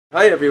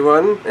Hi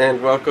everyone,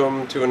 and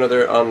welcome to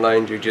another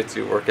online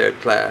Jujitsu workout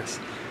class.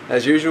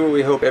 As usual,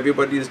 we hope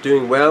everybody is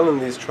doing well in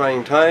these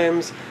trying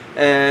times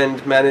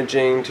and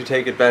managing to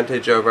take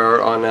advantage of our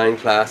online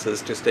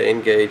classes to stay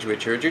engaged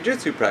with your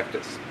Jujitsu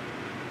practice.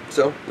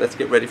 So, let's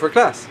get ready for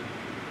class.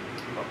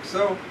 Like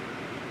so.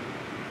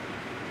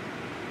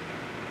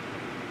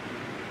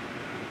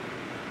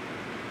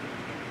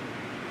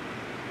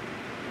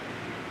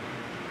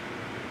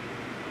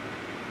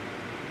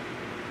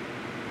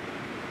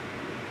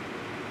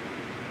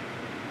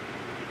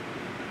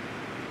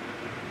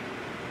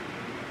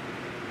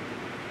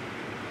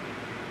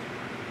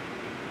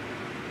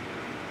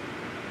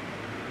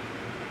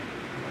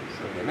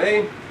 So you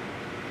may,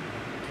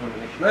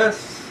 nicht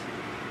mess,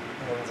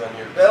 hands on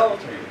your belt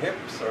or your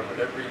hips or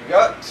whatever you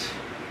got,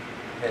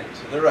 head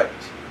to the right.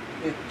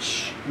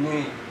 Ich,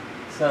 ni,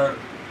 san,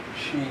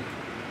 shi,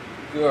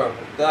 go,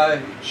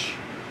 dai, ich,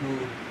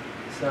 ni,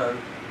 san,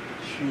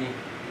 shi,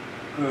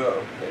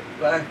 go. Head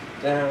back,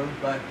 down,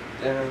 back,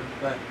 down,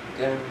 back,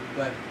 down,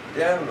 back,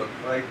 down. Look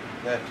right,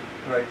 left,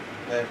 right,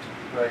 left,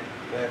 right,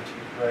 left,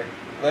 right,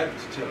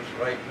 left, tilt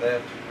right,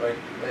 left, right,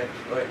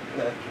 left, right,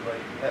 left,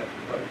 right, left,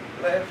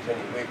 right, left,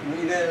 any way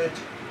you need it.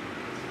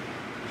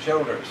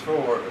 Shoulders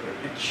forward,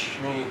 ich,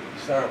 knee,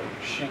 san,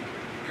 shi,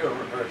 go,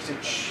 reverse,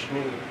 ich,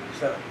 knee,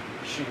 san,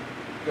 shi,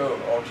 go,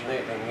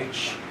 alternating,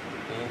 ich,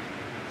 knee,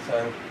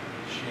 san,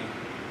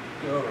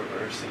 shi, go,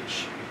 reverse,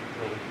 ich,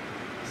 knee,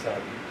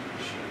 san,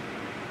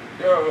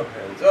 shi, go,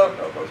 hands up,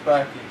 elbows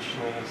back, ich,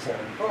 knee, san,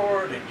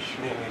 forward, ich,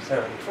 knee,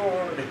 san,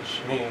 forward,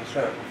 ich, knee,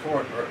 san,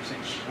 forward, reverse,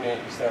 ich, knee,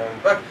 san,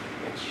 back,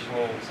 ich,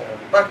 knee, san,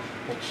 back,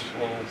 ich,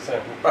 knee,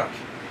 san, back.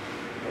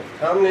 Left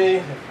thumb knee,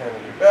 left hand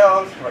on your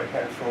belt, right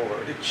hand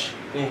forward, ich,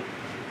 knee,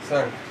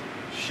 san,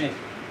 shi,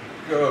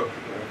 go,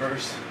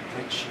 reverse,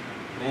 ich,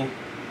 knee,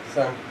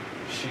 san,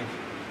 shi,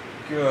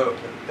 go,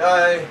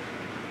 die,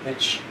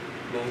 ich,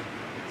 knee,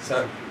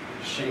 san,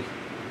 shi,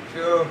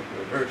 go,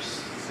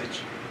 reverse,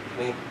 ich,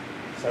 knee,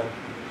 san,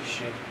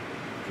 shi,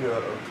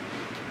 go.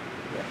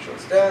 Natural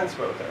stance,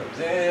 both arms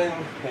in,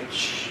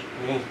 ich,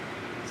 knee,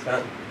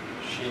 san,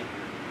 shi,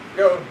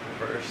 go,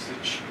 reverse,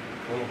 ich,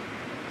 knee,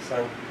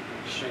 san,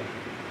 shi,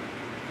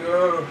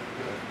 go,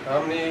 left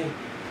thumb knee,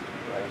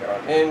 right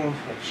arm in,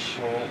 ich,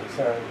 knee,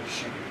 san,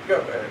 shi, go,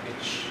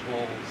 ich,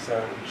 knee,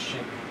 san, shi,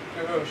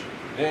 go, shake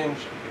it in,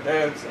 shake it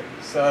out, side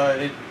to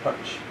side,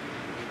 punch,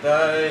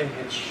 die,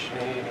 ich,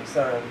 knee,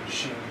 san,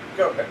 shi,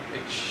 go,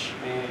 ich,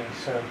 knee,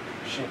 san,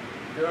 shi,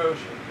 go,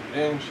 shake it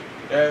in,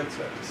 shake it out,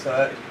 side to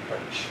side,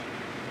 punch,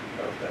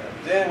 both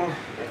arms in,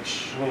 ich,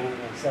 knee,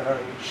 san,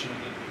 shi,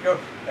 go,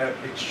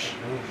 ich,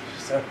 knee,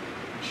 san,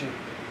 shi,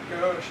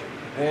 go, shake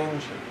it in,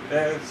 shake it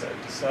out,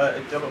 side to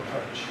side, double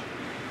punch.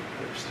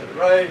 Hips to the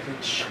right,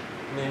 ich,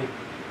 knee,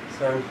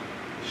 san,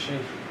 shi,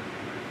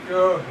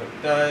 go,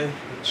 die,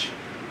 ich,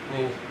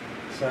 knee,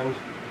 san,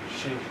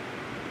 shi,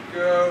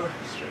 go,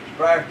 stretch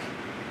back,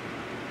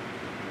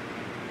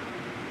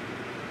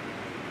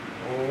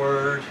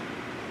 forward,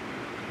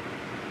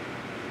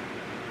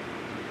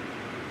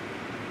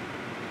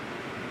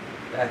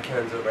 back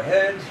hands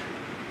overhead,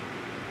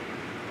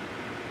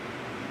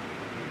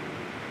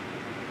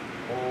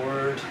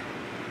 forward,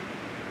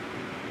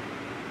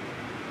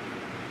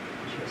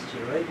 chest to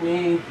your right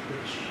knee,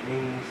 which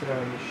knee,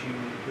 san, shi,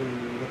 go,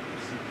 left,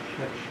 sit,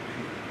 catch,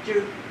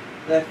 two,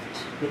 left,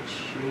 which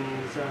knee,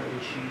 san,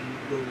 shi,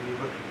 go,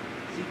 left,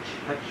 sit,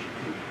 catch,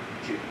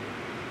 two.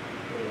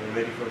 And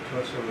ready for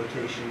torso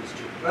rotations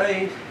to the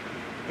right,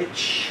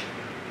 ich,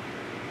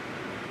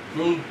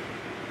 knee,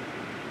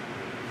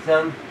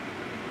 san,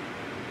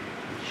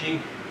 shi,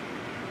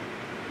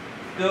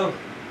 go,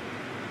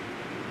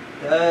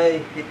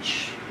 die,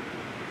 ich,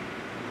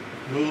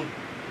 knee,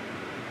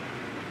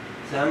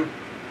 san,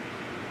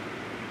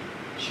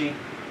 shi,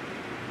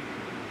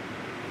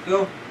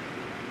 go,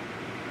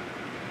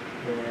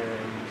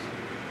 and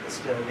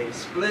standing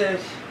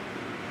split,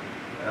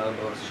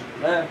 elbows to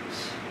the mat,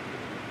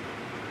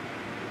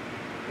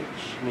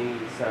 ich, knee,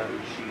 san,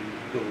 shi,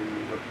 go,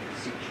 look,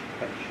 sit,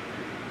 catch,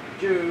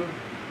 two,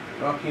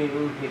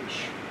 rocking, ich,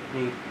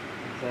 knee,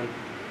 san,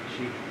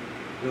 shi,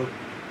 go,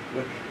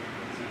 look,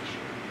 sit,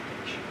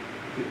 catch,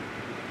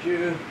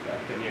 two,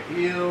 back on your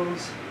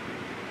heels,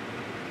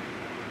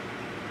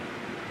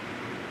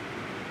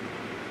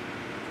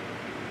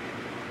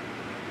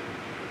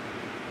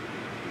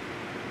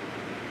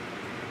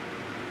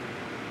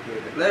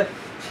 pivot left,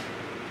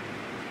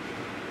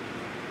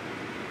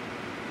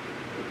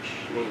 ich,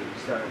 knee,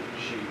 san,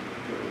 shi,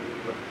 go,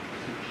 look,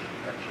 sit,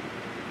 catch,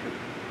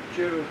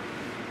 two,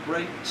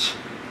 right,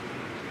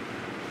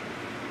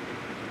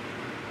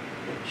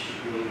 ich,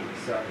 knee,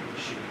 san,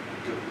 shi,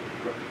 go,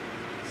 look,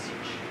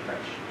 sit,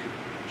 catch,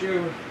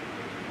 two,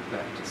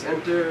 back to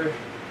center,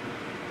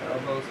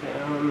 elbows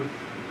down,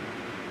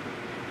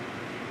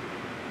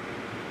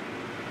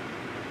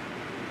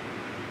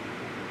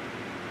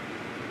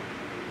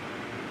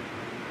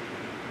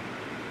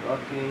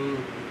 rocking,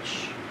 ich,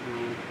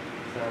 knee,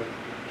 san,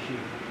 shi,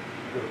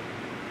 go,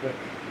 look,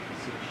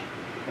 sit,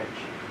 catch,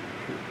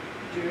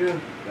 two,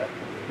 back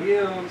on the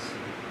heels,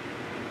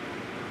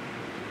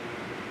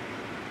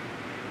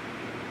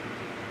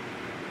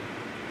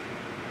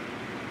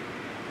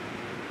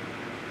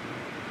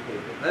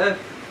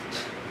 left.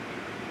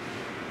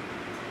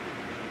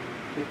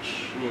 Which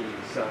knee,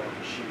 san,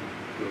 shi,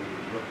 go,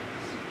 rock,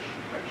 sich,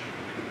 hash,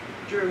 ku,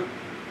 ju,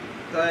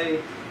 dai.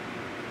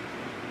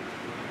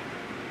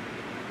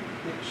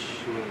 Which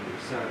knee,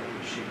 san,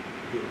 shi,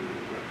 go,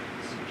 rock,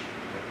 sich,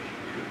 hash,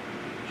 ku,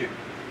 ju.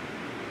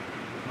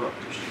 Rock,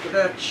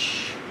 shikadach.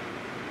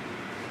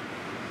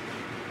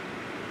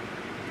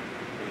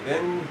 Breathe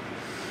in,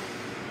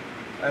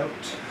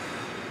 out,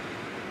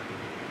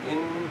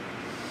 in,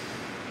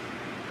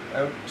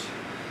 out.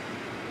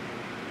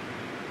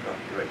 Drop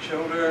your right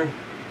shoulder.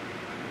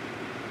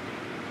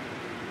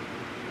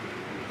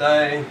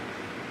 Thigh.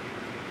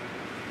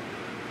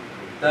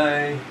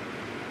 Thigh.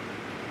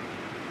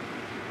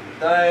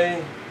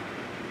 Thigh.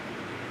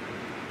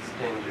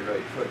 Extend your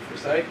right foot for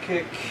side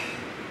kick.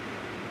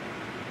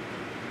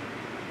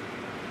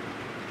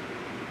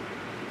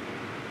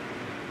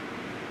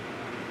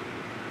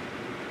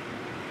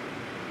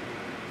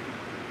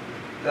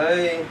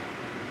 Thigh.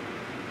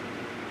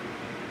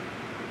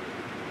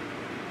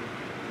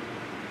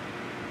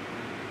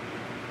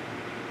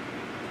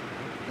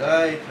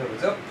 Thigh,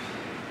 toes up.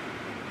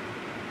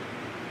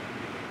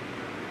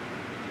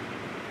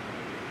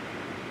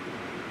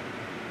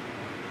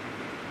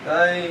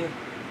 Thigh.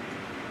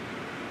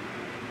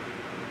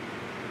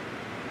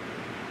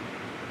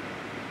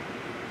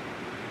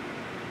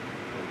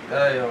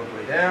 Thigh all the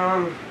way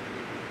down.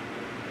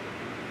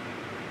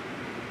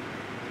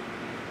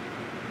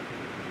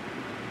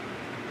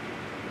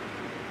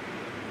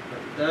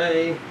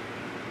 Thigh.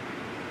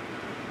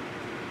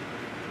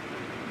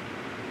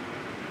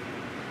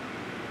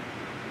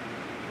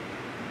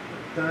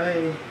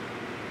 Thigh.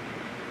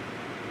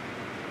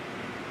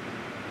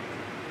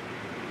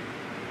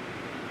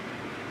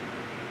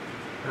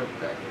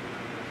 Okay.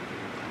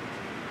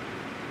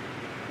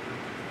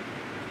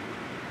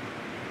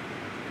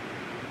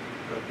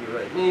 Drop your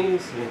right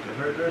knees into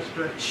hurdler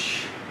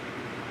stretch.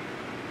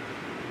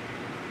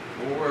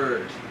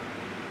 Forward.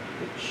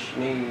 Which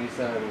knees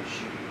and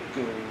shi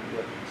go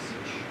up,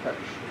 sich,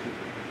 hash, ku,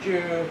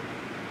 ju.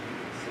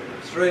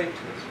 Sit straight,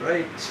 that's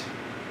right.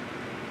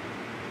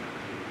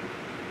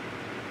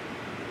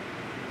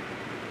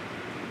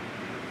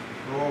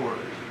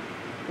 Forward.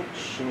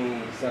 Which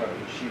knees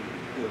and shi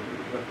go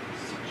up,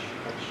 sich,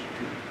 hash,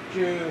 ku,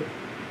 ju.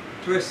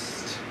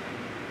 Twist.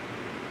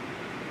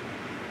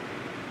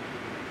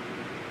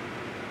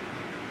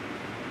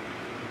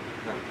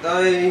 And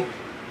thigh.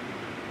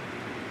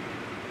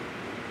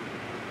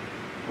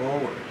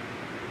 Forward.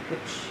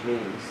 Which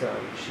knees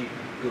and shi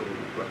go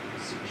up,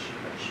 sich,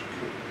 hash,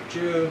 ku,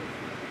 ju.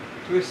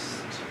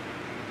 Twist.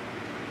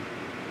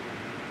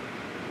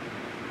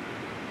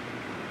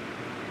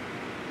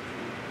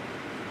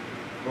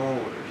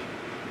 Forward.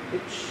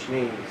 Which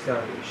knees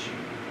and shi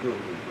go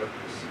up,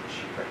 sich,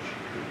 hash,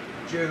 ku,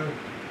 ju.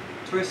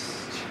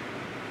 Twist.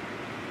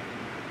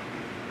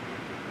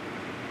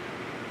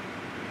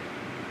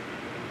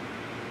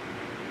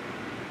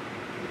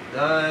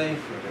 Thigh,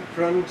 foot in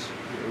front.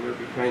 Remember,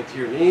 be kind to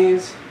your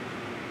knees.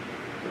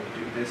 Don't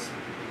do this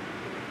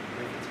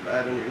if it's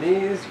bad on your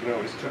knees. You can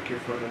always tuck your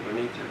foot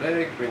underneath your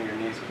leg, bring your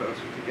knees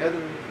closer together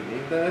if you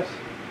need that.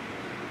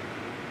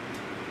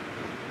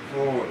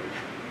 Forward.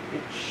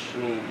 Which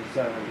knees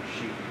and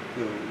shi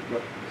go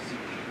up,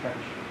 sich,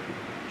 hash, ku,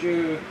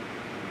 ju.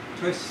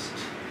 Twist.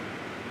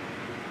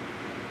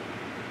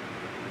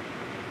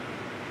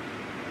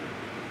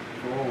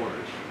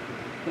 Forward.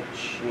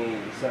 Which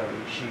knees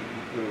and shi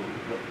go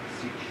up,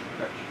 sich,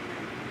 hash,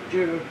 ku,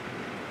 ju.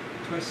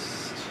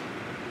 Twist.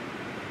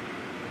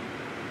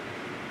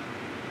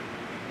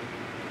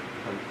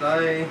 And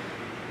thigh.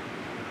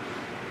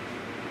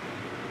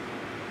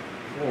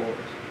 Forward.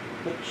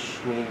 Which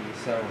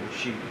knees and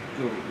shi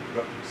go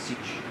up,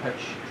 sich,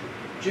 hash, ku,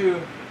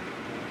 ju.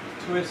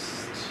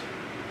 Twist.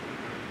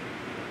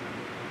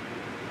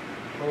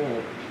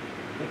 Forward.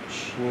 Which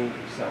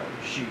knees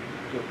and shi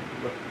go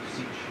up,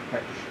 sich,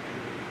 hash,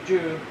 ku,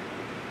 ju.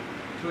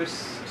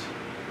 Twist.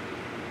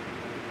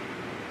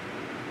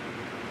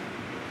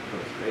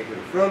 Both leg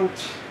in front.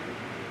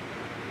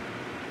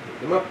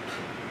 Pick them up.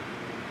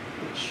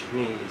 Which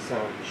knees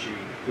and shi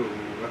go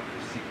up,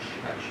 sich,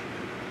 hash,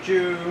 ku,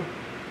 ju.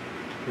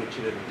 Reach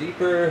a little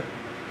deeper.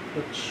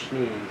 Which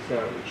knees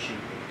and shi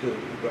go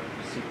up,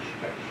 sich,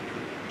 hash, ku,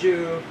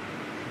 ju.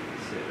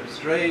 Sit up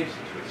straight.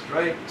 Twist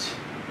right.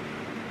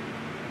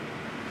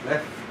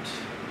 Left.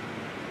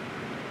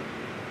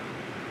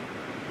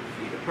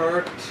 Feet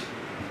apart.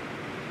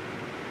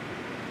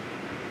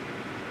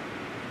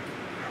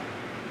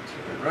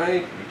 Turn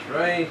right, reach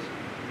right.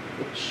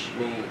 Which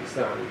knees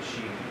and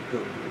shi go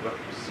up,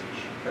 sich,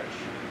 hash,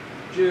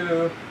 ku,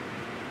 ju.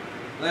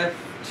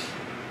 Left.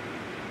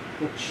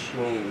 Which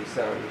knees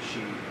and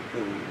shi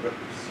go up,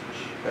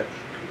 sich, hash,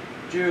 ku,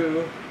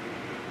 ju.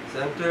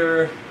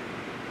 Center.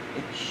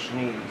 Which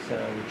knees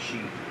and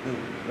shi go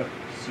up,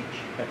 sich,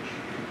 hash,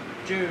 ku,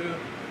 ju.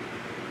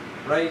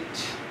 Right.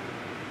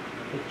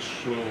 Which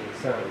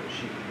knees and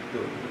shi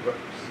go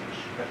up, sich,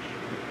 hash,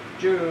 ku,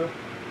 ju.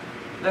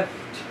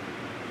 Left.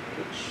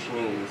 Which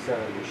knees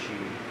and shi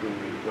go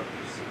up,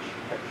 sich,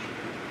 hash,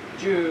 ku,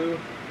 Ju.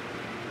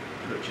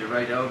 Put your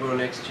right elbow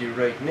next to your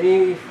right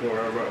knee,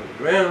 forearm on the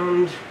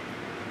ground,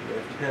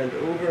 left hand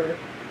over.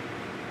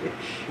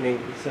 Ich, Ning,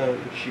 San,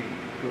 Shi,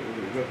 Go,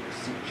 Ruk,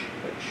 Sich,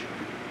 Hach,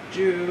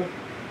 Ju.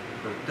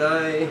 And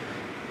Dai.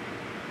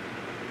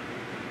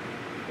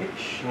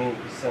 Ich, Ning,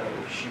 San,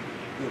 Shi,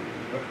 Go,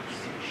 Ruk,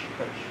 Sich,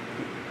 Hach,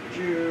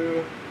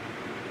 Ju.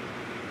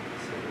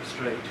 Center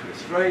straight,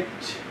 twist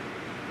right.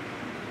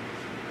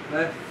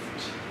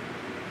 Left.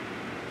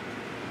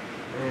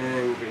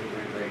 And bring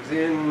your legs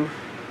in.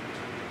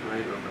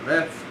 Right over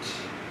left.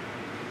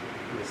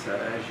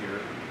 Massage your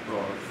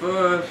ball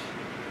foot.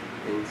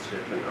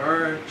 Instep and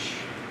arch.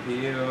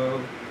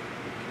 Heel.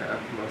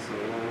 Calf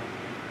muscle.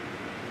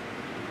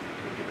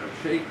 Take it up,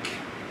 shake.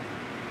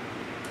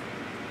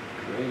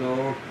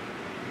 Cradle.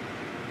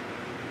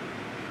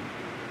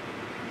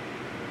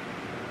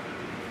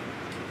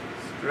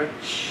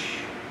 Stretch.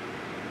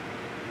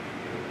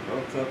 Bring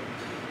both up.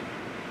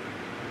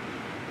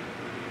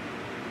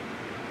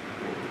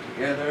 Bring them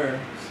together.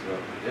 Slow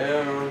it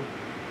down.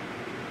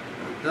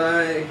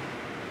 Untie.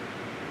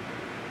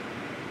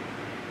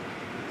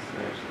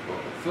 Snatch the ball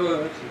of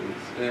foot.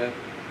 Instep.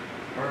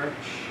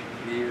 Arch.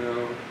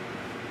 Heel.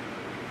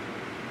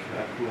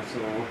 Calf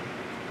muscle.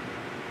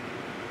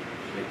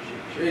 Shake,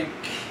 shake,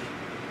 shake.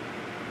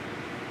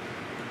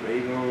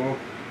 Cradle.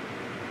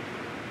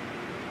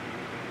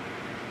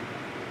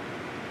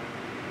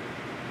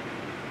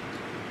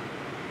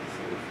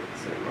 Same foot,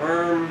 same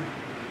arm.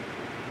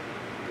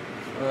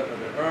 Foot,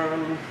 other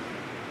arm.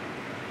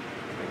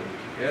 Bring them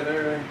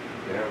together.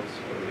 Down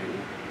slowly.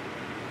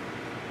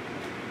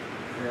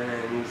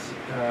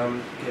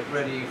 And get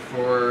ready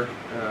for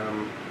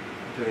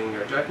doing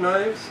your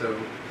jackknives. So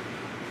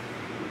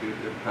we'll do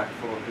the pack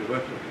full of the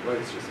weapon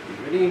device. Just be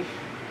ready.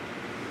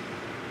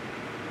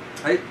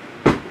 Hi.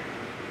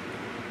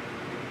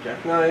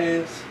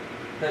 Jackknives.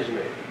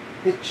 Hajime.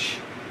 Hitch.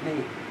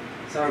 Ni.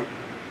 San.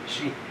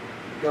 Shi.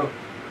 Go.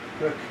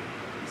 Ruk.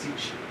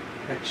 Sich.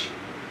 Hach.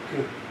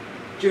 Ku.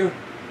 Ju.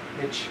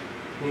 Hitch.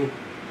 Ni.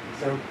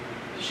 San.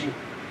 Shi.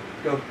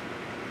 Go.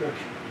 Ruk.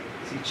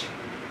 Sich.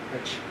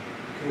 Hach.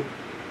 Ku.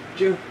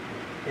 Ju.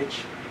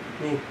 Hitch.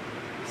 Ni.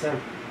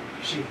 San.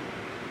 Shi.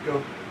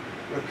 Go.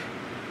 Ruk.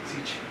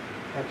 Sich.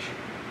 Hach.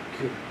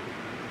 Ku.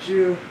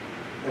 Ju.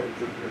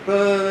 Hands up your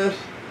butt.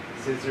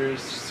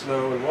 Scissors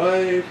slow and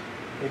wide.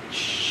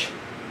 Hitch.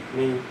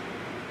 Ni.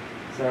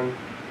 San.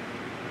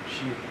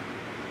 Shi.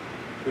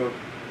 Go.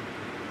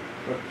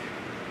 Ruk.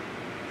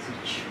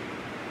 Sich.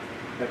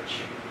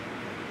 Hach.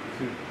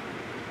 Ku.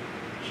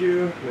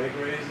 Ju. Leg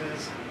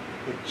raises.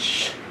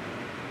 Hitch.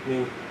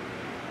 Ni.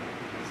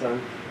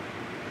 San.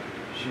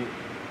 Shi.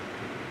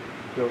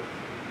 Go.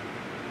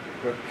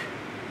 Ruk.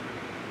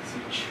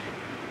 Sich.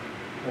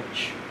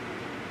 Hach.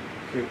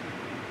 Ku.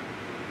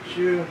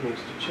 Ju. Knees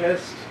to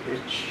chest.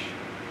 Hitch.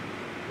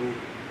 Ni.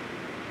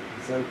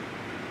 San.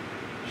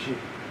 Shi.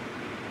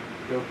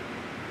 Go.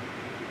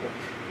 Ruk.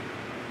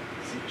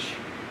 Sich.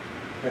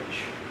 Hach.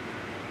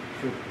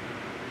 Ku.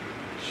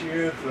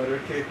 Ju. Flutter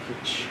kick.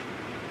 Hitch.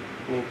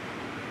 Ni.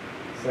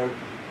 San.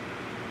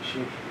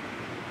 Shi.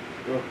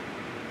 Go.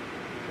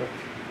 Ruk.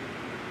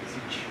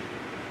 Sich.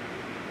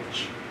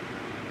 Hach.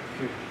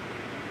 Ku.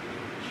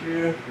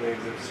 Ju.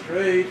 Legs up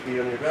straight. Feet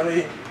on your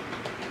belly.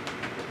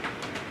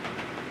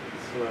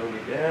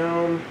 Slowly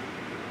down.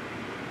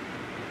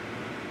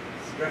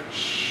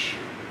 Stretch.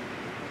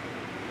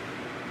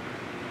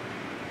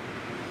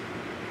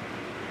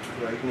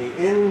 Right knee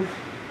in.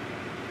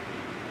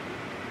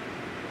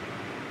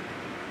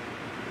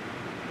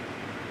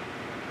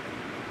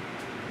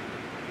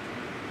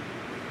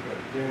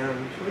 Right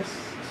down, twist.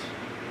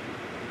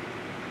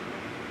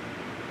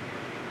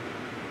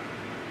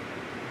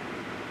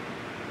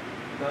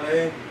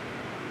 Thigh.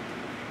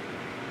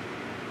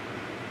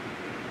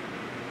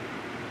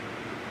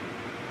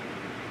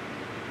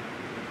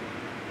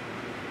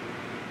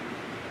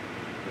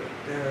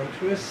 Down,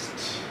 twist.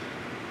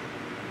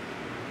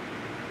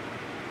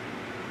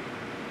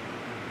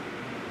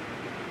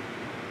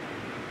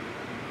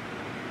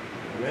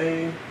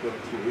 May,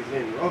 both knees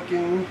in,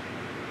 rocking.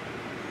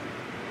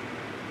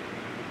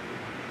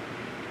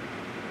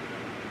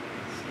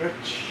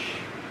 Stretch.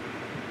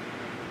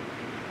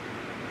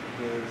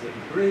 Hands at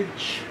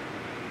bridge.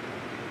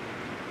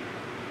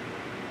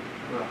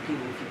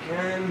 Rocking if you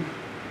can.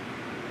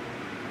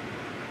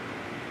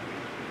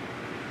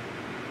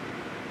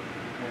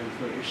 Hands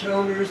on your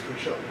shoulders,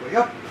 push all the way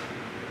up.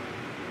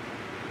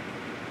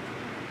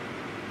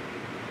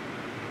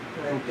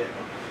 And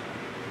down.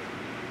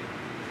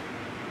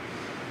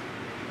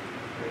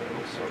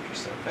 And sort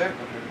yourself out,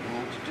 whatever you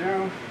need to do.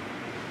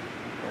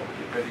 And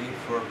get ready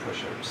for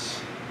push-ups.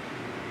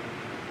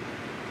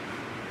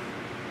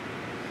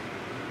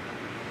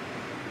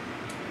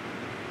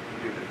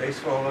 Do the face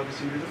fall,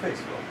 obviously do the face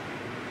fall.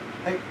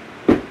 Hey.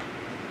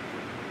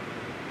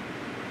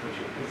 Put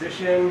your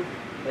position,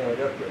 head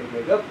up,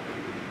 leg up.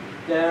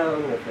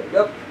 Down, left leg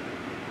up,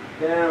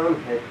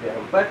 down, head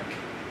down, back,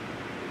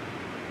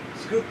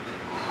 scoop,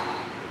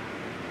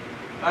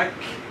 back,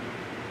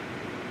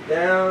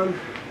 down,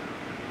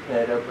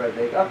 head up, right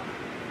leg up,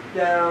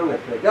 down,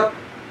 left leg up,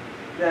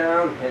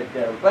 down, head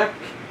down, back,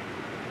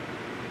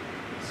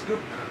 scoop,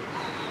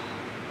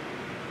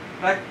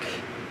 back,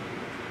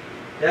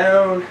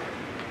 down,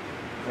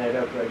 head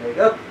up, right leg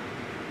up,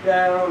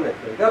 down,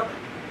 left leg up,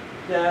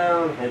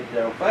 down, head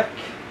down, back,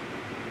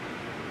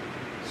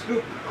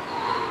 scoop,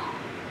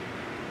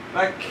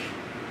 back,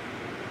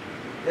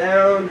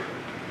 down,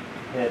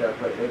 head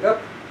up, right leg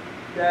up,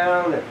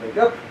 down, left leg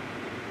up,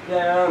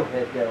 down,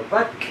 head down,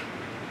 back,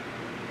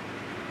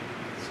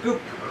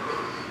 scoop,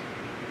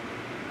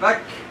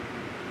 back,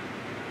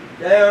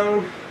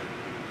 down,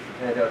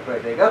 head up,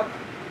 right leg up,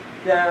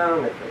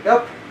 down, left leg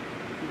up,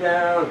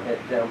 down, head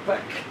down,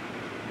 back,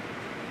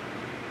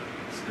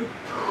 scoop,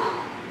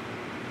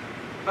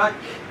 back,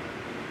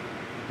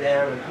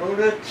 down and hold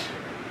it.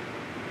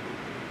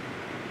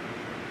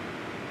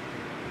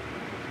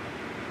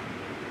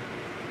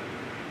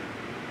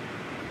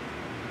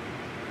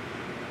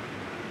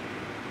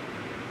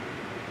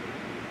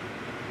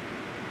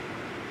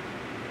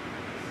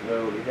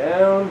 Slowly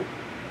down,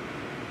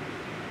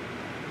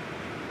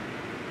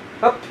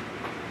 up,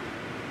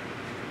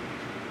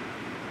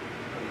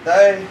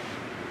 die,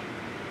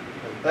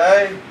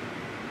 die,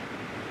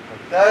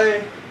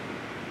 die,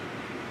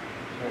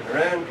 turn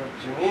around, drop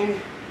to your knee,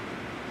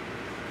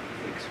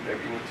 fix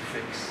whatever you need to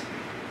fix.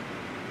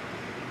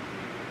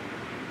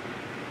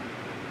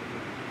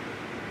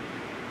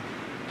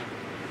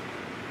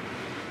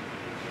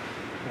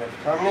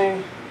 Left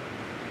tummy,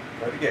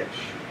 go to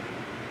Gesh.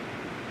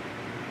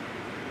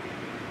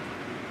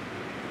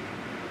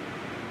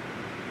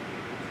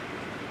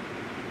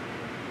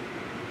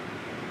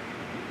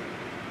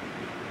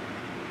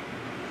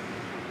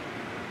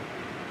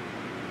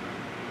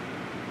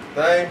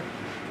 Thigh,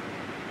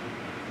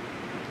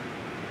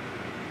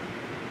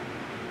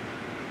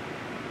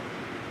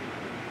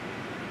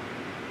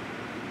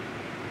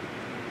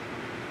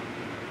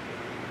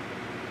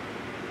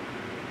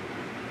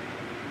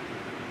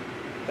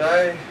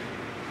 thigh,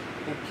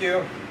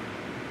 EQ,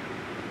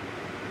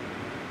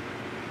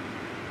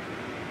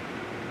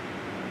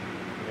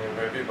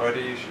 remember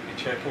everybody, you should be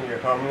checking your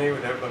harmony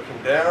without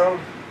looking down,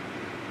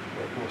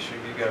 making sure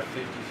you got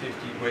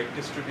 50-50 weight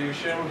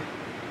distribution.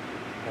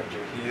 And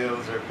your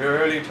heels are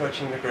barely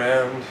touching the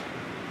ground,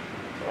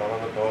 all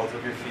on the balls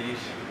of your feet.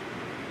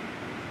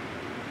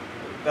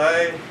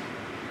 Thigh.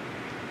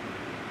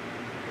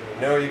 And you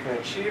know you can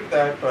achieve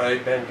that by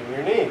bending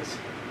your knees.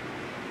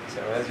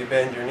 So as you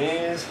bend your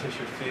knees, you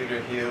should feel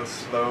your heels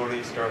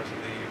slowly start to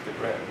leave the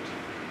ground.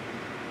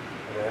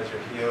 And as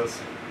your heels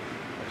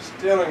are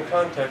still in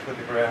contact with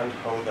the ground,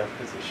 hold that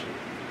position.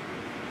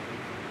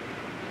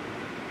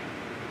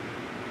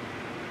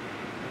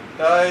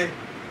 Thigh.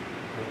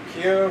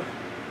 EQ.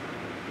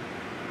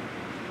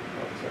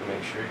 So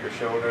make sure your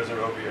shoulders are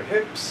over your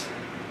hips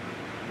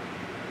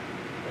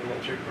and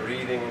that you're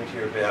breathing into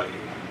your belly.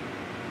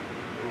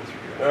 In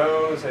through your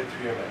nose, out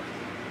through your mouth.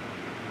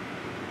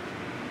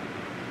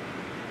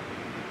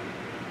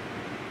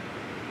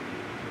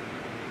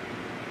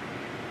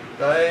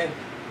 Thigh.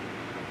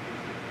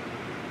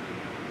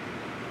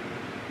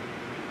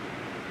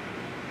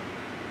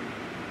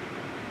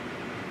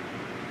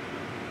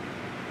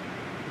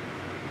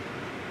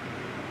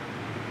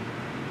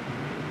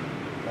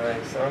 Thigh,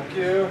 thank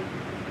you.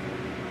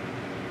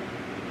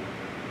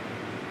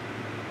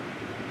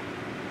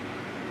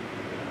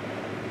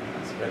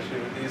 Especially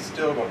with these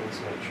still ones,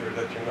 make sure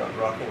that you're not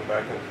rocking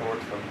back and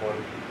forth from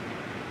one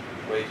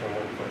weight on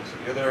one foot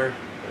to the other.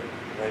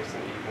 They're nice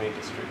and evenly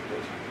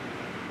distributed.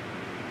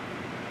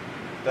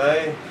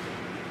 Thigh.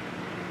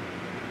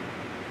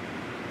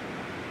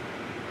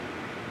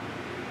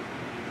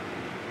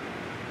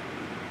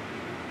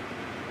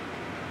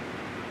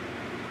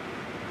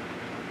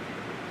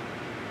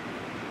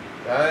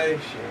 Thigh,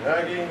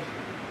 Shinagi.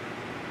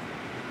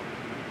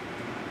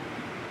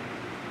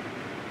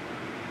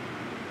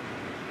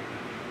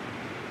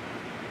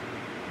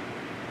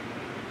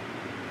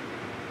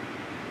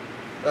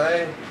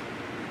 Thigh.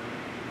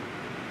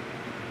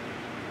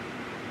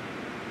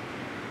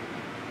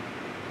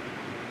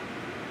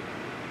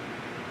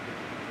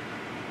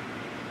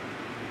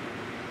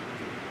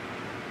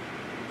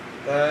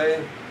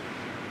 Thigh.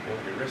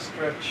 Make your wrist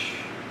stretch.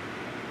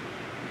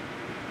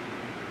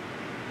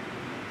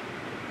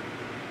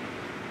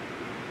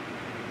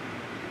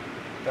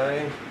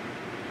 Thigh.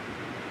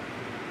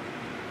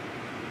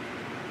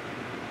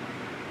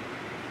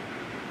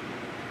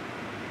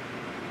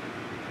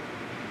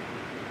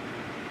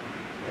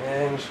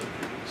 And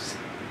shoulders.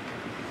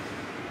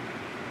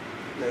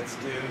 Let's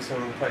do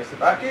some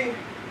Taisabaki.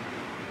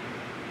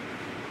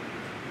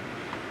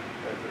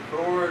 Legs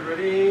forward,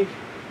 ready,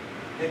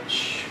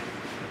 hitch,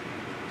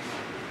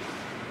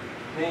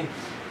 knee,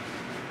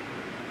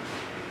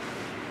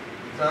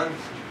 Eizan,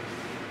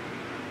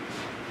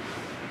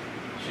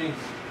 Shi,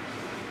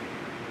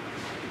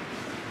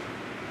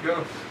 go,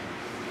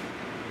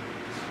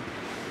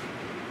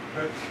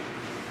 hook,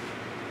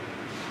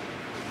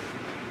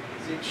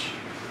 sich,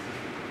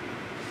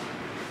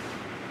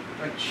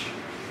 touch,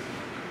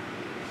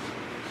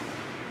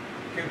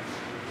 cube,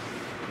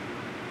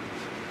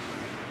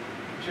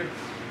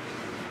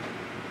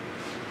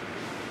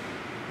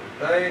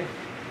 thigh,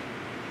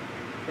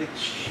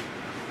 hitch,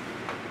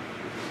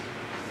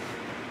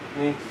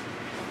 knee,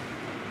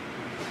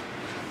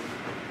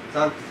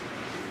 san,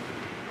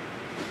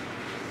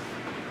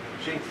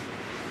 shi,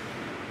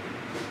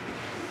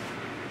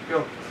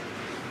 go,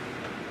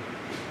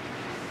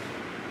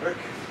 work,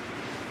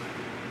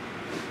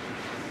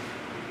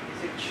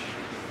 hitch,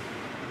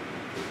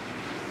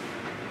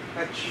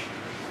 hatch,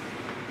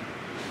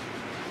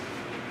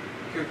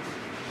 good,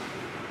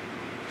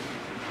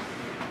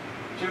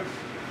 two,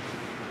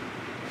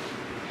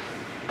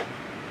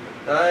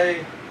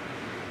 thigh,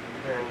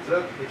 hands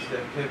up, hitch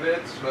that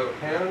pivot, slow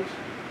hand,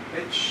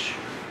 hitch,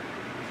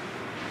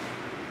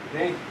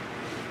 knee,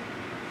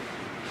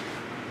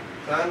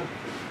 san,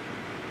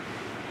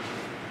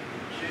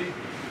 shi,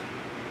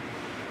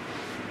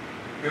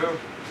 go,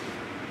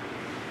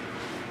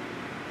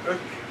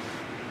 hook,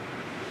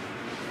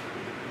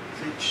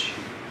 hitch,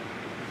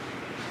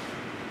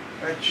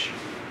 hatch,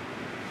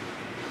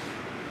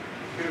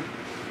 two,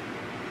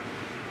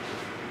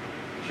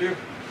 two,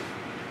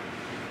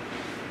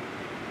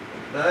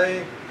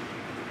 thigh,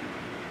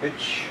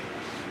 hitch,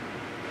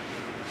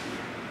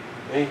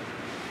 knee,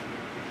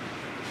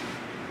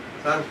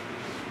 san,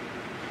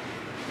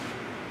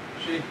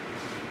 shi,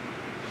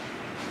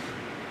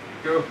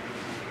 go,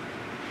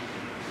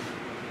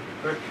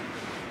 hook,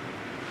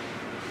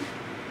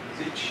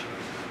 hitch,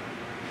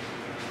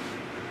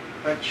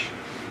 hatch,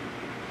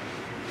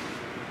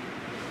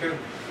 two,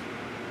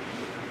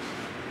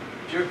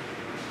 two,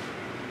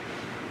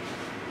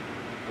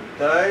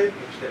 thigh,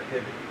 hitch that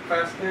pivot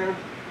fast now,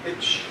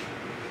 hitch,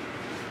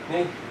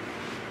 knee,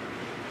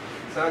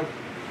 san,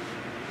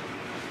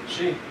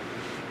 shi,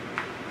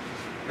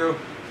 go,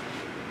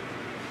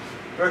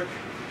 hook,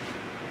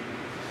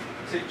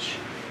 hitch,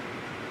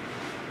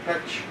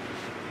 hatch,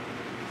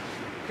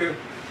 two,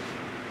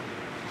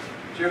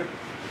 two,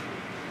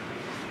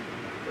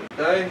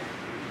 thigh,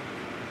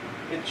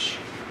 hitch,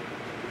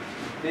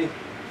 knee,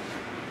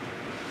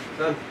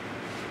 san,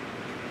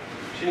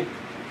 shi,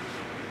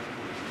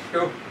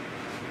 go,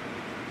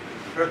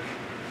 hook,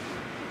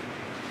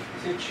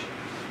 hitch,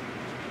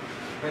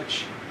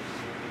 hatch,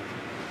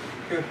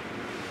 two,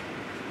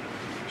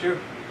 two,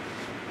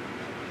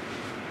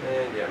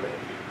 and yeah, man.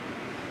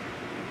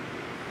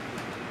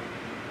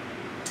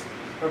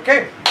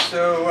 Okay,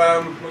 so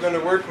we're going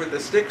to work with the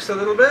sticks a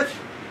little bit.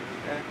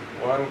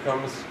 One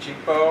comes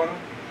cheekbone,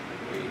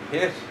 we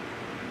hit,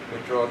 we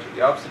draw to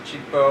the opposite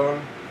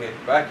cheekbone, hit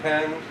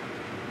backhand,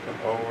 come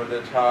over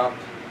the top,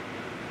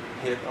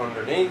 hit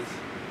underneath,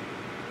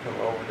 come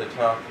over the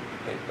top,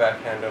 hit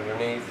backhand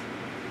underneath,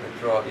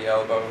 withdraw the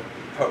elbow,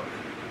 poke,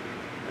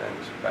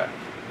 and back.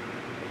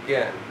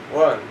 Again,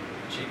 one,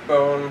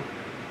 cheekbone,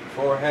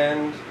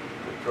 forehand,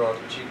 withdraw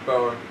to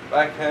cheekbone,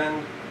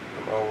 backhand,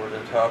 come over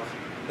the top,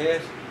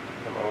 hit,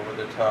 come over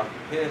the top,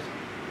 hit,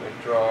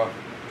 withdraw,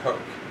 poke,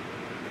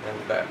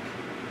 and back.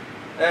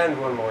 And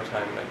one more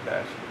time like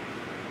that.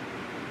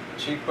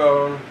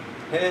 Cheekbone,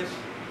 hit,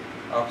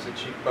 opposite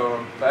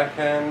cheekbone,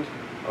 backhand,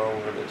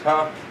 over the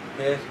top,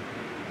 hit,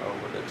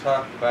 over the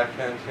top,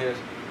 backhand, hit,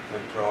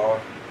 withdraw,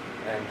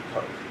 and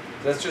poke.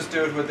 Let's just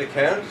do it with the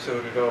count, so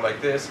it'll go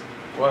like this.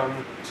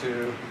 1,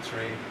 2,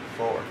 3,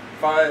 4,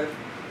 5,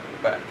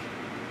 and back.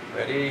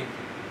 Ready?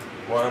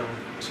 1,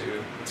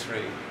 2,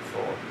 3,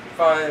 4,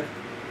 5,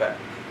 back.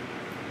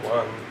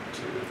 1,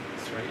 2,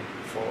 3,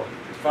 4,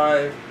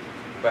 5,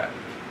 back.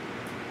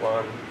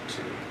 1,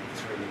 2,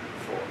 3,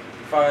 4,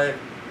 5,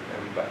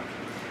 and back.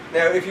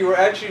 Now, if you were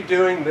actually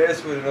doing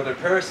this with another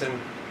person,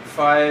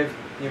 5,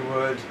 you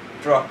would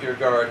drop your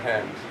guard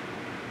hand.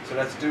 So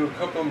let's do a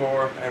couple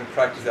more and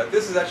practice that.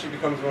 This actually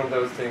becomes one of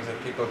those things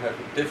that people have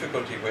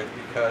difficulty with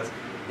because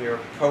you're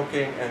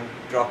poking and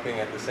dropping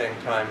at the same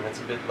time. It's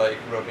a bit like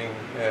rubbing,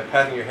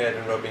 patting your head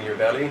and rubbing your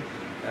belly.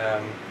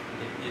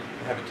 You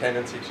have a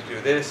tendency to do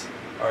this,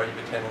 or you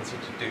have a tendency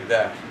to do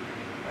that.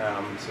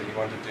 So you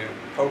want to do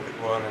poke at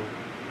one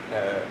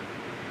and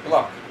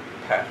block,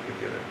 pat with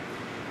the other.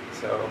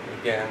 So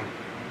again,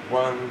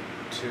 1,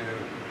 2,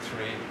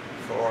 3,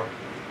 4,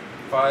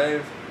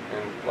 5,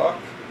 and block.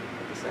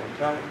 Same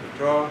time,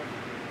 draw.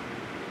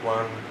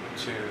 1,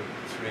 2,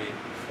 3,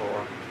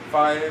 4,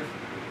 5.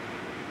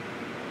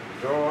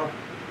 Draw.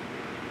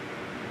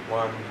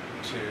 1,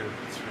 2,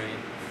 3,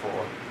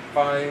 4,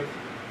 5.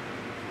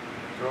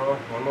 Draw.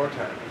 One more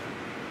time.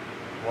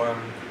 1,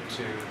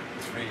 2,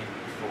 3,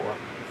 4,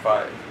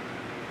 5.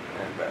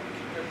 And back.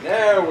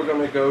 Now we're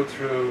going to go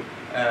through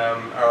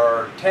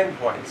our 10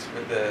 points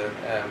with the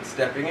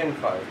stepping in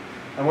 5.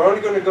 And we're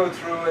only going to go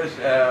through it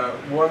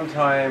one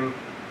time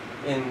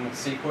in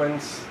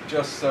sequence,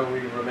 just so we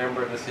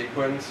remember the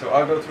sequence. So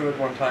I'll go through it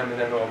one time and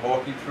then I'll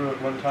walk you through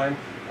it one time,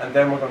 and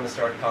then we're going to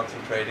start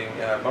concentrating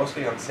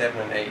mostly on 7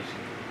 and 8,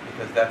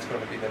 because that's going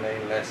to be the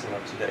main lesson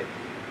of today,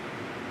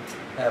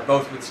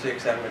 both with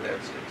sticks and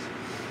without sticks.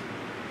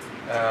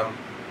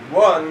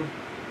 1,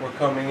 we're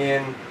coming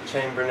in,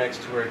 chamber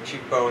next to our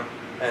cheekbone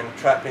and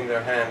trapping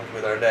their hand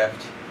with our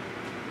left,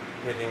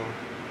 hitting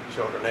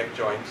shoulder neck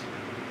joint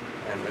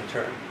and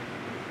return.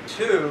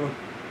 2,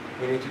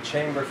 we need to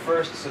chamber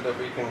first so that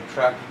we can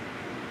trap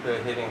the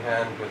hitting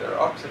hand with our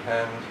opposite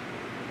hand,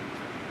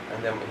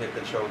 and then we hit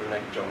the shoulder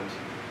neck joint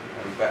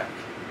and back.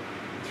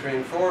 3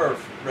 and 4 are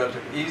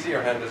relatively easy,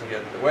 our hand doesn't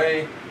get in the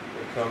way.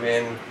 We come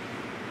in,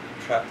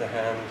 trap the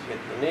hand, hit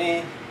the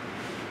knee,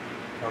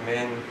 come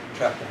in,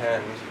 trap the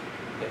hand,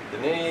 hit the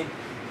knee,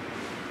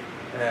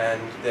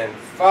 and then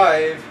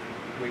 5,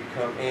 we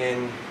come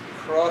in,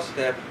 cross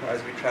step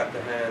as we trap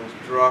the hand,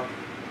 drop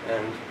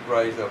and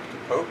rise up to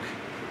poke.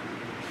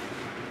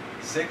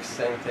 6,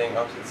 same thing,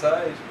 opposite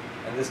side,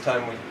 and this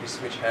time we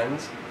switch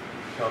hands,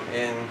 come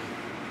in,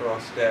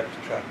 cross step,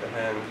 trap the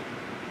hand,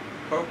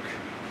 poke.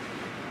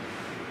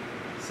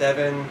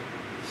 7,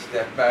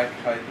 step back,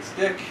 hide the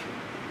stick,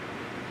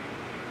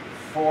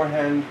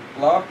 forehand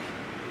block,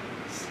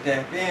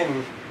 step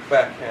in,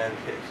 backhand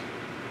hit.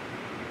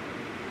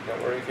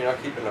 Don't worry if you're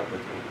not keeping up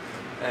with me.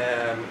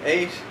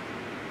 8,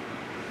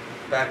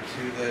 back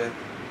to the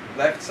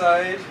left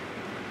side,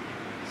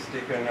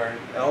 stick on our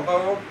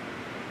elbow,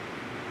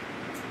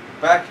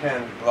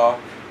 backhand block,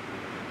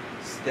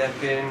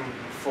 step in,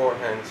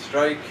 forehand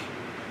strike,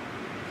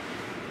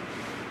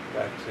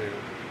 back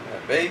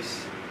to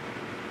base,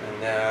 and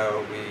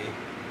now we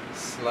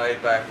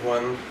slide back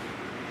 1,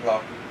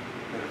 block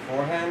with a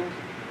forehand,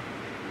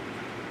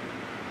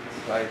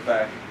 slide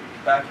back,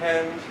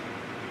 backhand,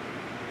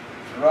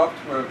 drop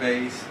to our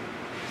base,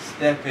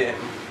 step in,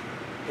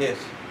 hit,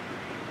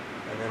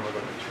 and then we're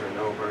going to turn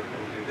over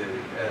and do the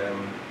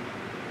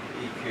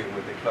EQ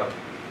with the club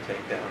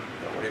takedown.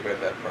 Don't worry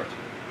about that part.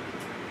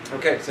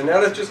 Okay, so now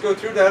let's just go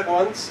through that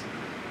once.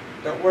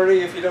 Don't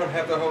worry if you don't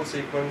have the whole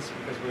sequence,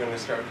 because we're going to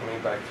start coming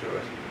back through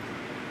it.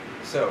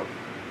 So,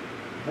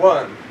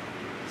 1,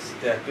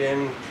 step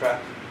in,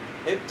 trap,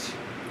 hit,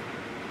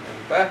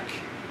 and back.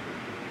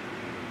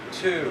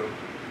 2,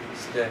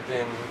 step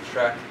in,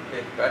 trap,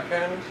 hit,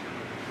 backhand.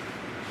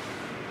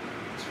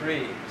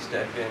 3,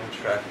 step in,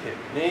 trap, hit,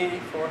 knee,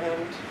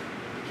 forehand.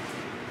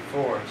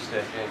 4,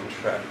 step in,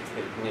 trap,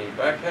 hit, knee,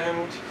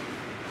 backhand.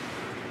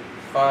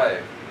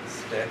 5,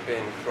 step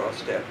in, cross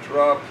step,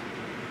 drop,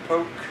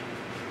 poke.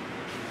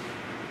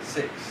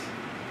 6,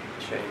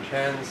 change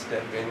hands,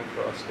 step in,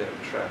 cross step,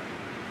 trap,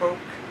 poke.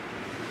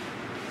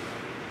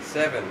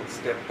 7,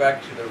 step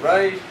back to the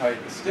right, hide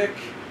the stick,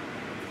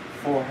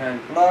 forehand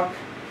block,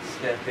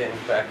 step in,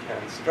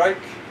 backhand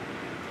strike.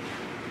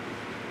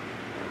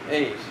 And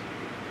 8,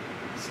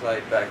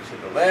 slide back to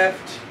the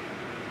left,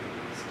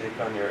 stick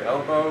on your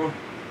elbow,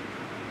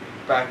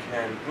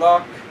 backhand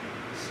block,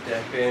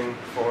 step in,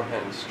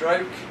 forehand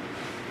strike.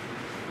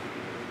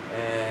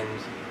 And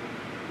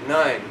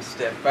 9,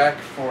 step back,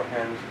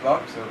 forehand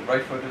block, so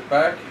right foot is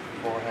back,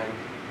 forehand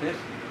hit,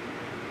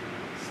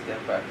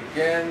 step back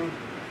again,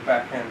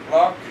 backhand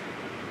block,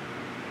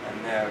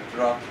 and now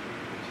drop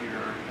to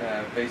your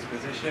base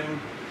position,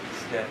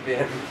 step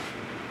in,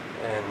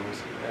 and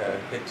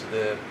hit to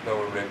the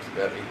lower ribs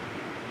belly.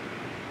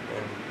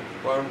 And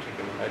if you want, you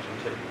can imagine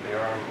taking the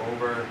arm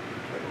over,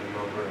 turning them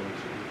over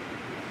into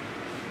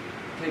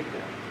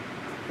takedown.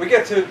 We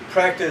get to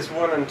practice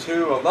 1 and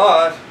 2 a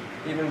lot,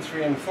 even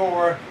 3 and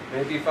 4,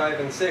 maybe 5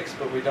 and 6,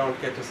 but we don't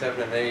get to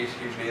 7 and 8.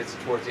 Usually it's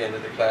towards the end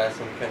of the class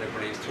and we kind of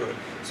breeze through it.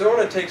 So I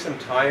want to take some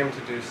time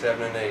to do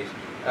 7 and 8.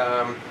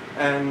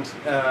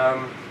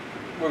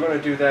 We're going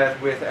to do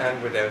that with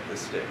and without the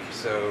stick.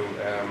 So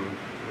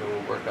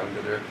we'll work on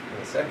either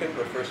in a second,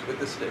 but first with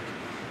the stick.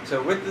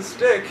 So with the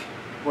stick,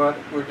 what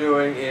we're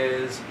doing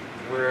is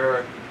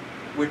we're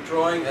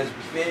withdrawing as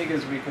big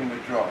as we can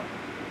withdraw.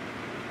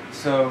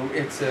 So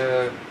it's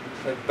a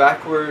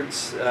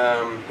backwards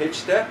hitch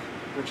step,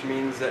 which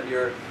means that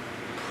you're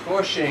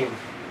pushing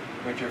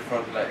with your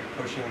front leg,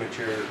 pushing with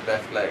your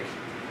left leg.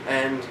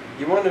 And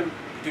you want to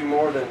do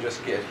more than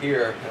just get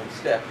here and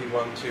step. You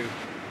want to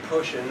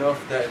push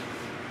enough that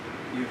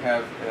you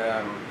have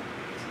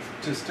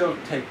to still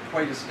take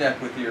quite a step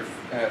with your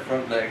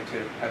front leg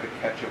to have it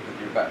catch up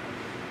with your back.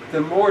 The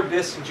more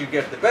distance you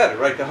get, the better,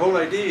 right? The whole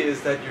idea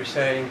is that you're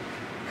saying,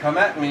 come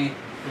at me,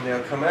 and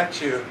they'll come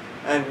at you,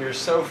 and you're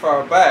so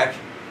far back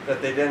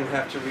that they then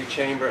have to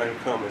rechamber and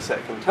come a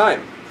second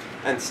time,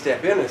 and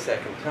step in a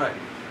second time.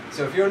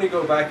 So if you only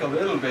go back a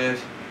little bit,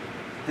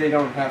 they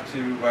don't have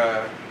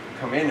to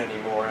come in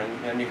anymore,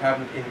 and you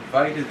haven't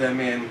invited them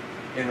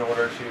in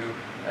order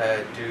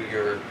to do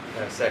your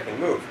second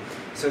move.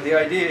 So the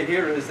idea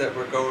here is that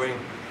we're going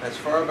as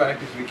far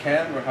back as we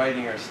can, we're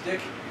hiding our stick,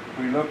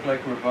 we look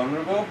like we're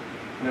vulnerable,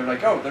 and they're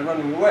like, oh, they're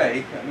running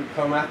away, and we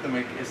come at them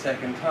a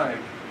second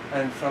time.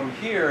 And from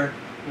here,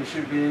 you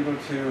should be able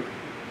to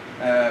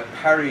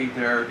parry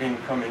their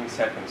incoming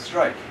second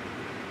strike.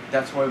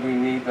 That's why we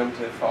need them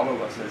to follow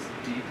us as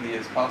deeply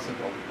as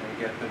possible and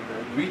get them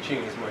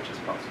reaching as much as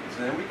possible.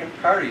 So then we can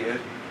parry it.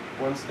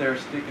 Once their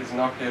stick is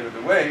knocked out of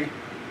the way,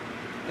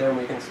 then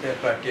we can step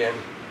back in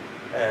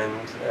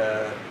and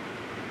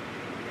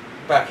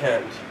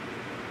backhand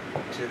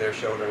to their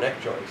shoulder neck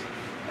joint.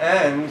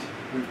 And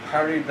we've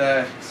parried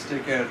that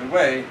stick out of the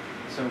way,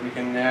 so we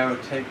can now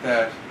take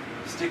that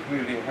stick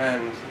wielding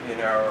hand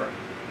in our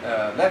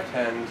left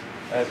hand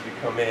as we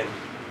come in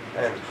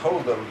and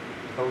hold them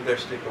hold their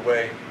stick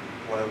away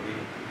while we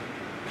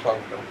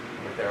clunk them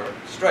with our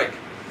strike.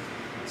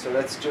 So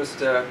let's just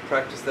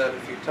practice that a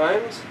few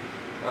times.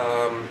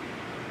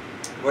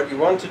 What you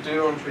want to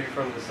do, and tree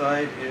from the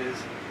side, is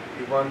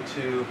you want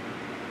to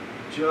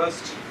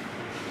just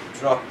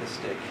drop the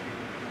stick.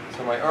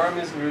 So my arm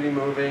isn't really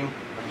moving,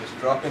 I'm just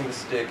dropping the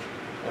stick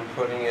and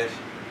putting it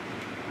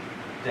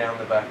down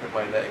the back of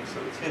my leg so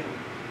it's hidden.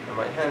 And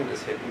my hand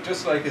is hidden,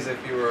 just like as if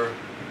you were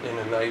in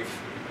a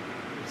knife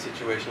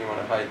situation, you want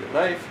to hide the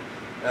knife.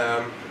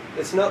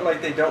 It's not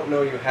like they don't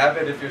know you have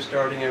it if you're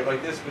starting out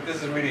like this, but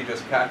this is really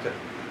just kata,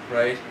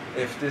 right?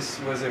 If this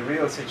was a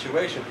real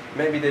situation,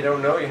 maybe they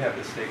don't know you have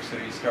the stick, so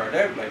you start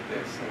out like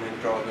this and then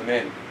draw them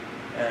in.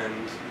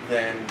 And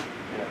then,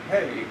 you know,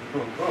 hey,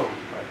 boom, boom,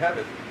 I have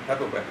it,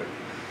 have a weapon.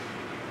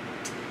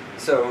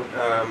 So,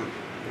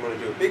 you want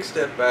to do a big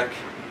step back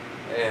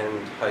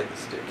and hide the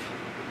stick.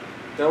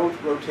 Don't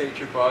rotate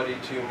your body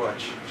too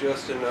much,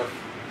 just enough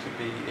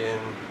to be in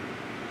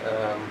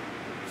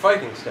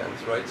fighting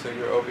stance, right? So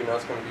your obi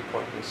knot's going to be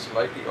pointing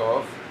slightly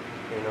off.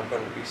 You're not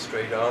going to be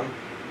straight on.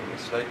 You're going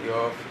to be slightly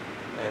off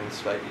and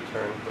slightly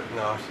turned, but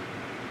not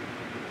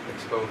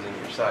exposing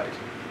your side.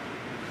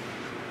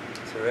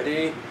 So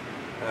ready?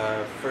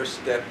 First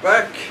step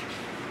back,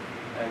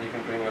 and you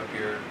can bring up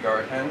your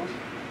guard hand.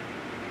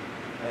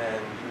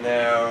 And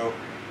now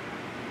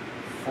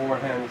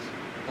forehand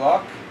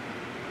block.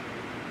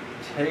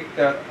 Take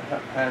that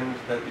hand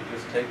that you've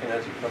just taken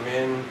as you come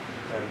in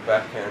and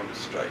backhand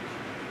strike.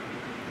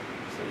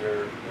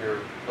 So your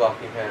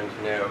blocking hand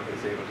now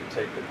is able to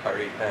take the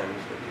parry hand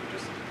that you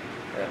just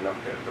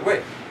knocked out of the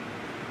way.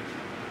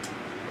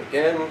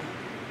 Again,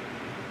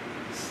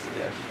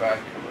 step back,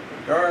 come up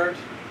and guard.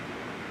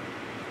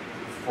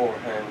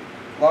 Forehand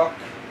block.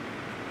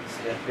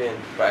 Step in,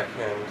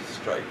 backhand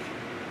strike.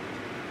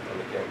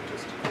 And again,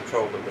 just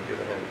control them with the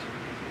other hand.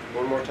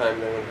 One more time,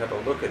 then we'll have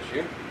a look at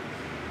you.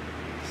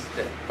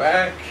 Step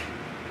back,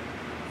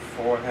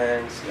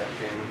 forehand, step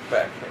in,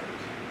 backhand.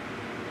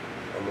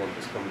 And then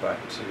just come back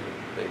to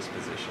base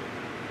position.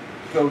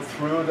 Go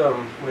through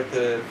them with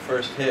the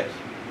first hit,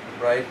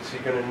 right? So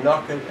you're going to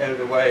knock it out of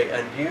the way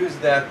and use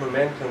that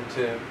momentum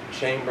to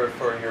chamber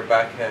for your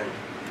backhand.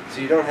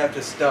 So you don't have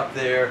to stop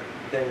there,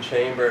 then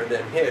chamber,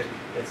 then hit.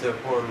 It's a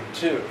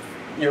 1-2.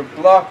 Your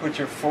block with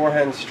your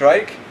forehand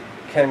strike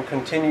can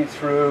continue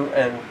through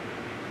and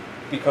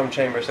become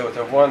chamber. So it's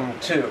a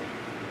 1-2.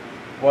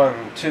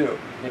 1-2.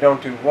 You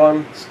don't do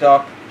 1,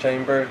 stop,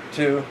 chamber,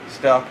 2,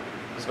 stop.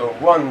 Just go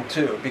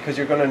 1-2, because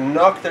you're going to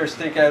knock their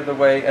stick out of the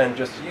way and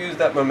just use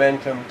that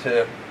momentum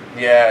to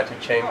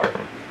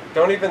chamber.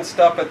 Don't even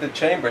stop at the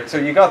chamber. So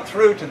you got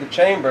through to the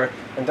chamber,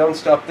 and don't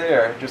stop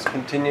there. Just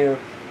continue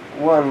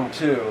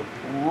 1-2,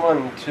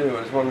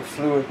 1-2 is one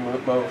fluid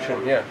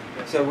motion. Yeah.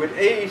 So with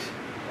 8,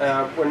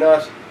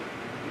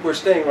 we're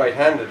staying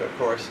right-handed, of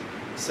course.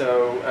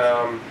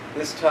 So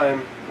this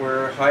time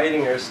we're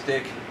hiding our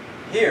stick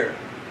here.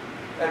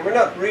 And we're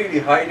not really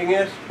hiding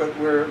it, but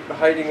we're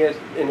hiding it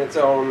in its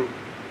own.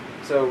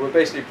 So we're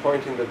basically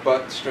pointing the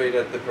butt straight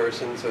at the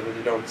person so that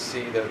you don't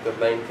see the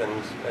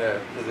lengthened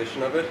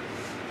position of it.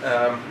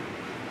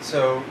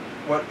 So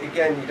what,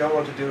 again, you don't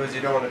want to do is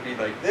you don't want to be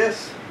like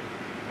this,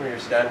 where you're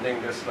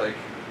standing just like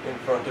in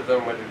front of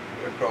them with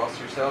it across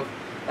yourself.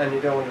 And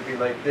you don't want to be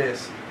like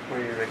this, where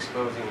you're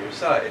exposing your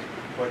side.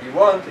 What you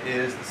want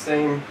is the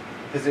same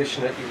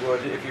position that you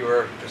would if you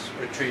were just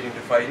retreating to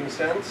fighting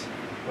stance,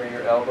 where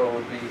your elbow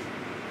would be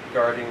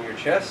guarding your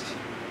chest,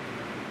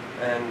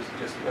 and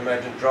just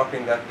imagine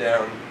dropping that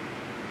down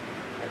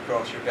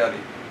across your belly.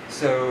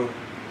 So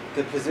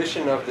the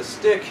position of the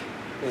stick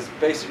is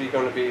basically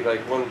going to be like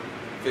one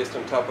fist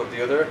on top of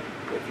the other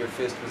if your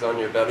fist was on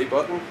your belly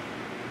button,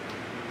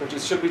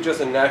 which should be just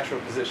a natural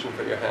position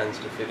for your hands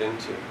to fit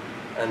into.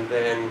 And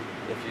then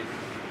if you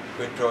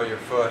withdraw your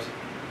foot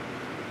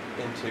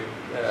into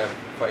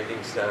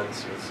fighting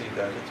stance, you'll see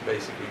that it's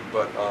basically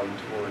butt on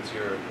towards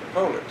your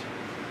opponent.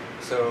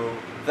 So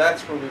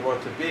that's where we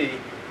want to be,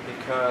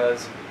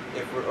 because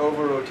if we're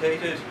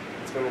over-rotated,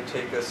 it's going to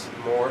take us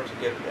more to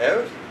get it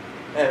out,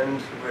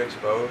 and we're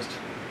exposed.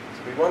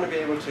 So we want to be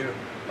able to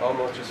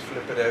almost just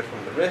flip it out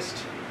from the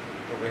wrist,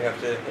 but we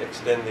have to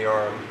extend the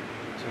arm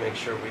to make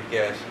sure we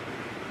get...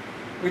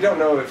 We don't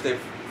know if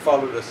they've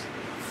followed us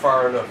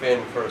far enough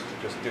in for us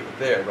to just do it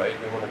there, right?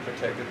 We want to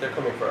protect it. They're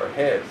coming for our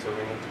head, so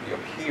we need to be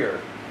up here,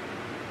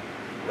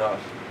 not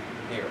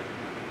here.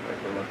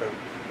 Right?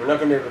 We're not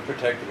going to be able to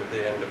protect it with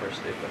the end of our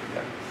stick like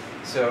that.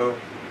 So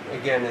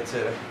again, it's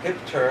a hip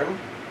turn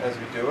as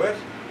we do it,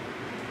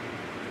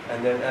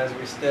 and then as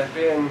we step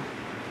in,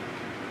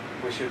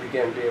 we should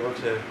again be able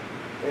to,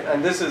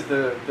 and this is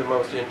the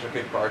most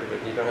intricate part of it,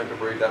 and you don't have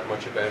to worry that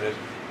much about it,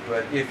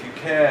 but if you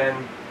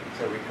can,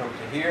 so we come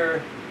to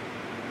here,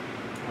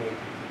 we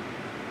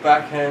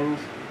backhand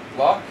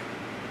block,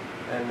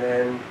 and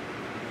then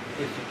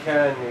if you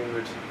can, you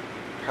would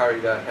parry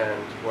that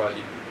hand while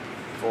you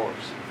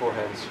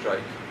forehand strike.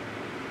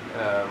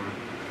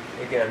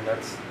 Again,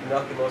 that's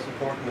not the most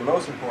important. The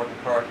most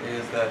important part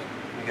is that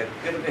we get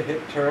a bit of a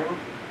hip turn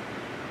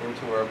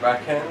into our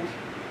backhand,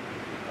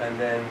 and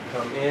then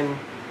come in,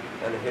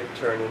 and a hip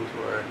turn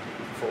into our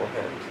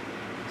forehand.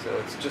 So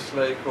it's just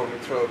like when we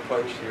throw a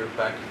punch, your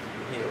back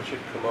heel should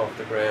come off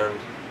the ground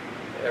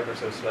ever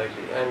so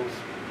slightly, and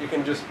you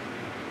can just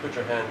put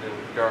your hand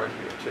in guard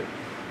here too.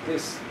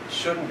 This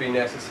shouldn't be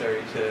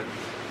necessary to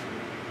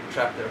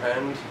trap their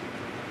hand.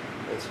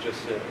 It's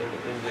just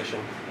in addition.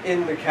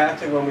 In the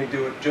kata, when we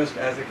do it just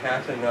as a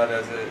kata, not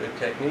as a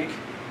technique,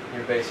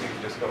 you're basically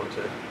just going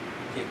to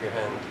keep your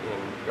hand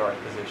in guard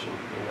position.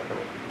 You're not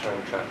going to try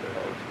and trap their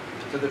hand.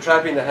 So the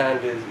trapping the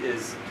hand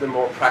is the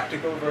more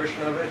practical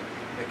version of it.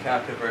 The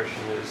kata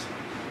version is,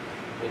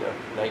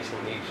 nice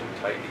and neat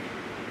and tidy.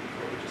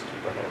 And we just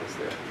keep our hands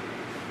there.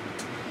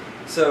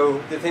 So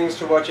the things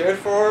to watch out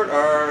for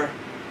are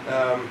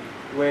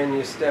when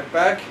you step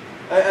back.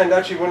 And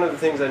actually one of the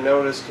things I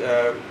noticed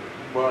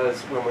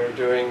was when we were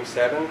doing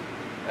 7,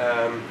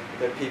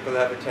 that people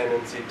have a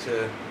tendency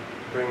to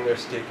bring their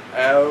stick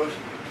out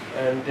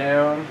and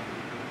down,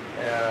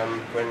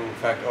 when in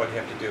fact all you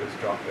have to do is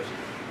drop it,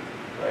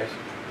 right?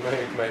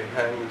 My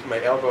hand,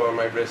 my elbow or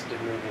my wrist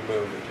didn't really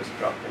move, it just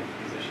dropped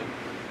into position.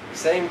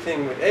 Same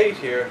thing with 8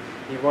 here,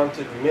 you want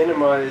to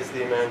minimize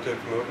the amount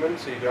of movement,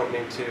 so you don't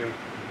need to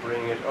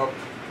bring it up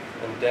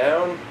and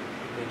down,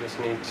 you just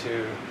need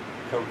to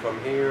come from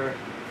here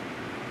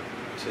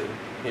to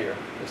here,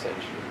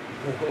 essentially.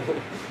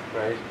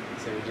 Right?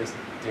 So you're just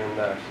doing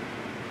that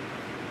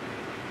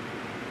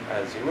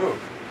as you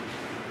move.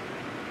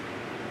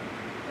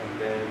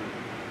 And then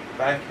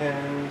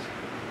backhand,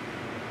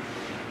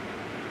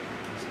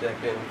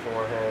 step in,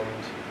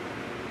 forehand,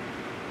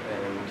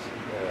 and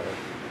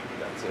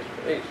that's it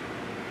for 8.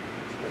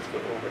 So let's go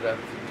over that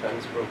a few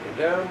times broken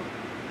down.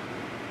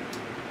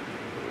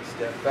 We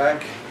step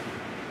back,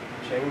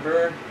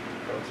 chamber,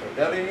 cross our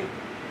belly, and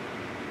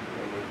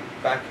we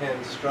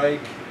backhand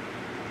strike,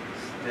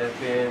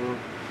 step in,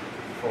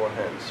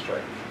 forehand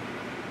strike.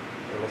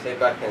 When I say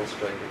backhand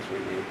strike, it's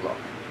really a block.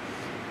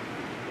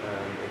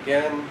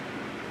 Again,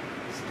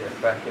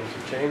 step back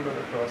into chamber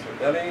across our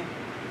belly,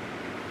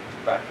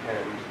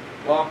 backhand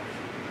block,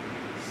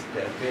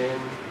 step in,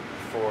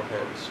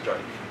 forehand strike.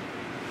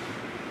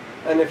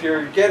 And if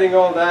you're getting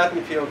all that and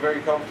you feel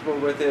very comfortable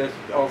with it,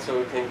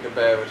 also think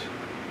about,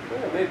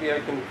 well, maybe I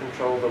can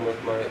control them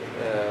with my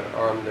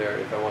arm there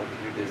if I want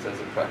to do this as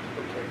a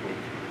practical technique.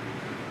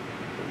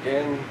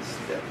 Again,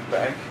 step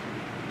back,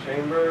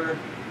 chamber,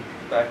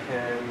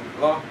 backhand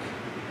block,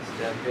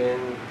 step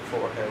in,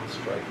 forehand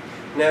strike.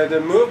 Now the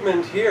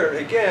movement here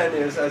again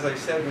is, as I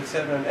said with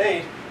 7 and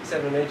 8,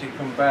 7 and 8 you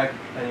come back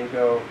and you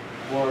go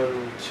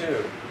 1,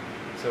 2.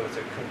 So it's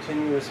a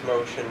continuous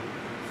motion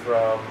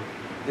from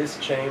this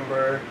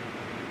chamber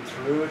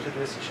through to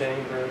this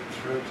chamber,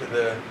 through to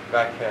the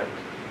backhand.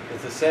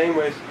 It's the same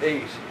with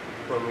 8.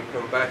 When we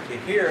come back to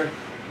here,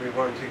 we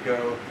want to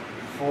go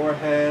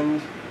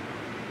forehand,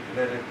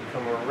 let it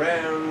come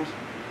around,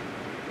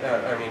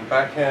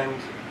 backhand,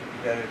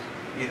 let it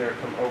either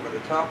come over the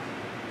top,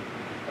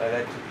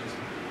 let it just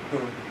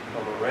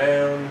come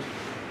around,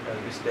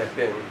 and we step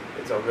in.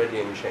 It's already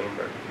in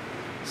chamber.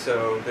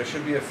 So there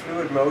should be a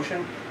fluid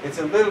motion. It's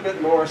a little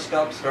bit more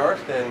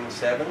stop-start than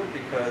 7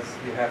 because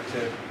you have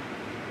to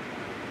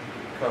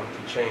come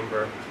to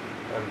chamber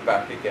and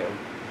back again.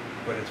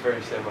 But it's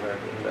very similar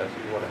in that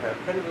you want to have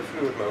kind of a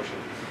fluid motion.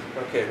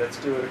 Okay, let's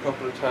do it a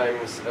couple of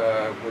times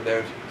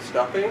without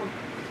stopping.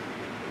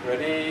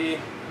 Ready?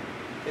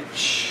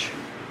 Hitch.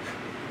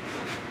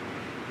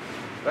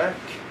 Back.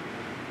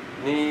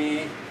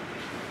 Knee.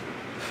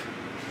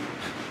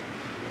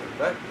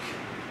 Back.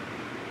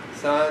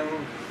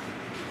 San.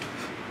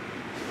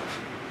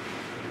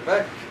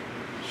 Back.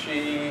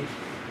 Chi.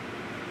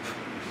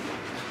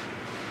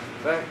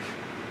 Back.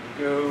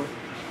 Go.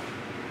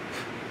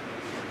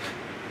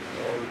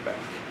 And back.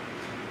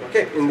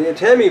 Okay, in the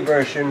Atemi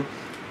version,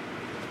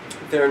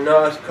 they're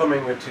not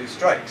coming with 2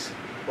 strikes.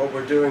 What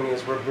we're doing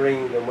is we're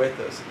bringing them with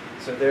us.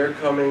 So they're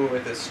coming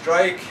with a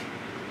strike,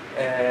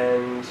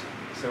 and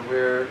so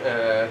we're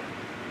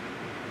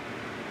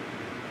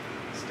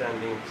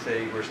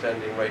we're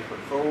standing right foot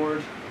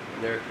forward,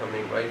 and they're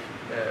coming right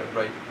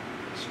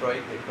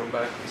strike, they come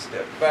back, we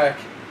step back,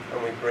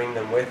 and we bring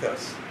them with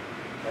us,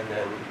 and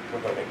then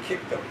we're going to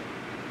kick them.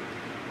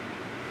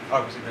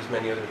 Obviously there's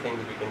many other things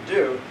we can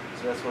do,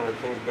 so that's one of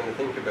the things we're going to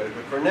think about,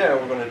 but for now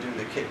we're going to do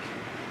the kick.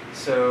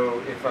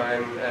 So if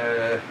I'm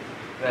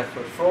left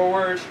foot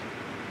forward,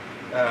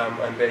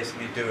 I'm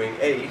basically doing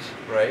 8,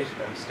 right?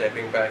 I'm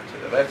stepping back to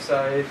the left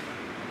side,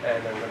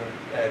 and I'm going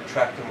to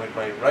trap them with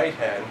my right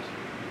hand,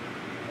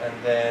 and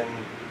then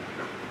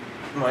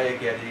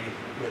Mayageti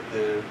with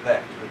the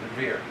left, with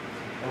the rear.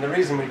 And the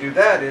reason we do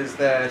that is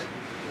that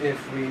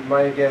if we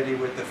Mayageti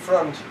with the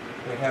front,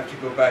 we have to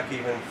go back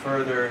even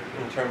further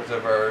in terms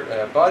of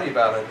our body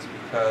balance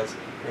because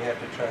we have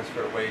to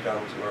transfer weight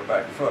onto our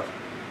back foot.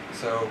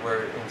 So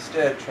we're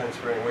instead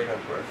transferring weight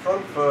onto our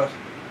front foot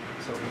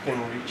so we can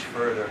reach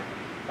further.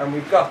 And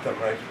we've got them,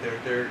 right?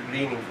 They're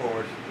leaning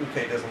forward.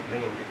 Uke doesn't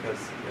lean because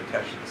they're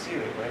attached to the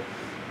ceiling, right?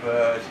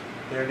 But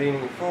they're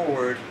leaning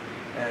forward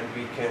and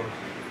we can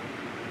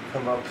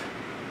come up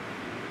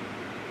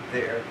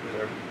there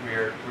with our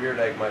rear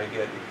leg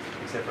Maegeri,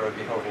 except for I'll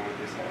be holding with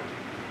this hand.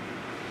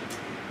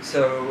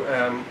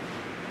 So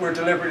we're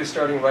deliberately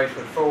starting right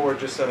foot forward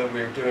just so that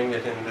we're doing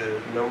it in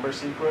the number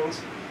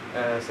sequence.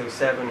 So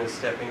 7 is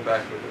stepping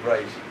back with the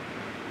right.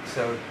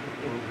 So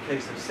in the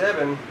case of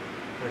 7,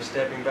 we're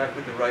stepping back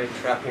with the right,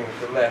 trapping with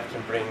the left,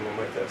 and bringing them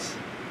with us.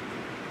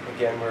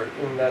 Again, we're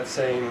in that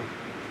same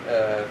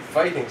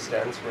fighting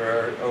stance where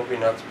our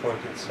obi-knot's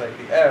pointed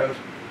slightly out.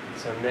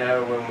 So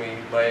now when we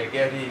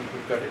Maegeri,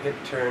 we've got a hip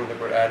turn that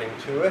we're adding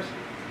to it.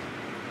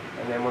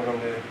 And then we're going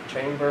to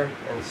chamber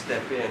and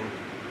step in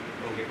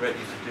and get ready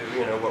to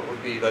do, what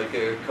would be like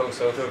a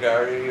Kosoto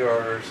Gari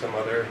or some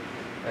other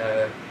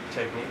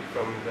technique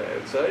from the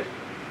outside.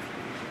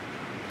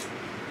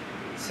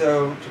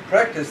 So to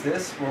practice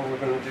this, what we're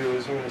going to do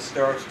is we're going to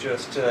start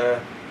just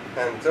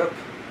hands up,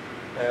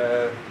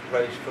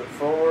 right foot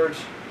forward,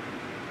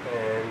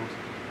 and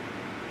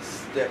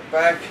step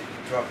back,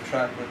 drop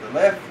trap with the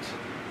left,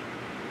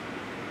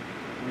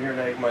 rear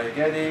leg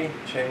Maegeri,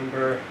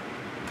 chamber,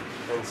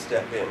 and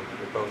step in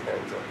with both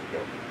hands up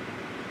again.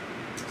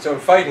 So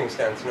fighting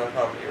stance, not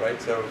homily, right?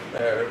 So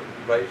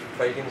right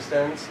fighting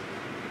stance,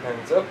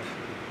 hands up,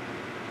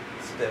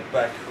 step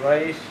back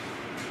right,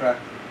 trap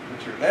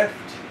with your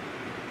left,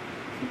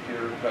 keep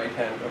your right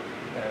hand up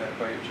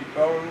by your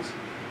cheekbones,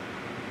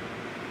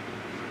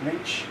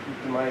 reach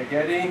with the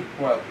Maegeri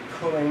while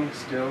pulling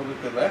still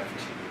with the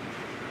left,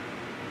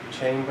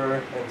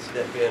 chamber and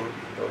step in,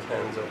 both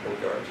hands up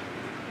and guard.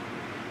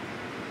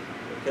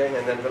 Okay,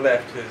 and then the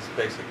left is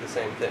basically the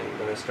same thing. We're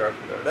going to start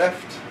with our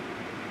left,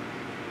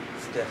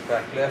 step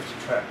back left,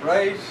 trap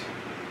right,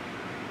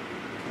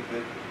 keep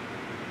the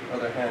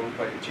other hand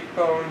by your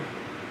cheekbone,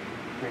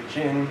 reach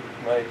in,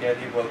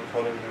 Maegeri while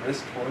pulling the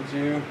wrist towards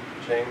you,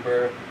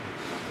 chamber,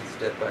 and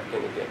step back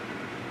in again.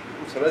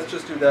 So let's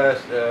just do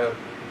that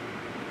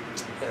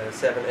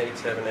 7, 8,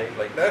 7, 8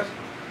 like that.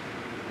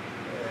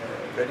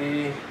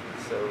 Ready?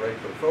 So right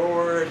foot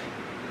forward,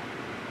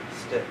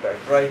 step back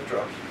right,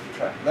 drop,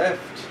 trap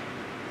left,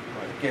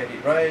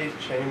 Maegeri right,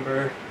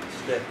 chamber,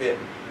 step in.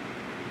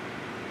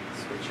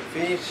 Switch your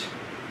feet,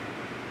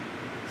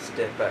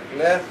 step back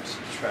left,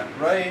 trap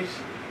right,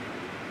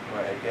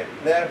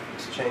 Maegeri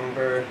left,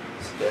 chamber,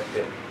 step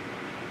in.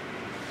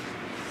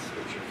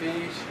 Switch your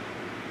feet,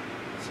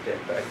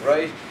 step back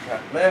right,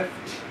 trap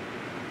left,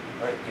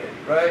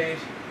 Maegeri right,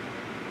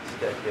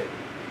 step in.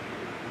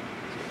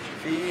 Switch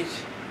your feet,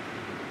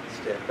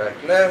 step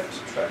back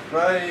left, trap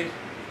right,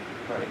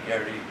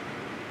 Maegeri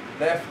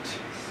left,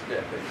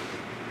 step in.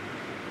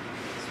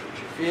 Switch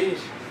your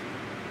feet,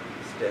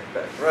 step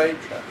back right,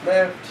 trap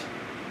left,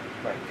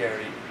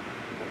 Maegeri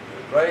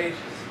right,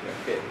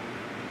 step in.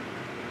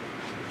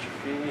 Switch your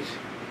feet,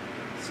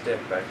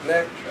 step back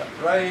left, trap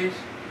right,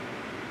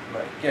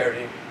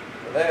 Maegeri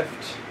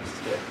left,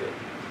 step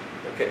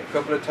in. Okay, a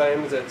couple of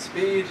times at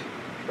speed,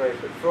 right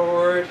foot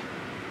forward,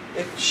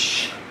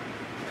 itch,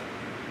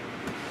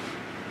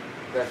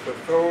 left foot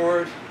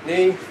forward,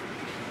 knee,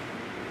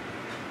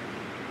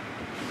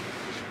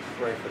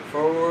 right foot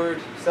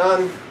forward,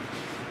 sun,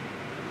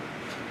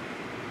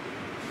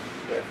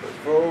 left foot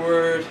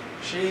forward,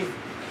 chi,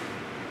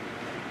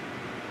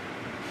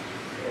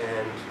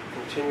 and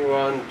continue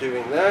on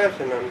doing that,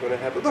 and I'm going to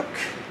have a look.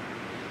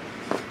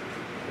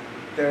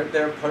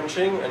 They're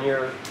punching and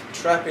you're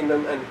trapping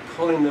them and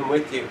pulling them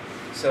with you.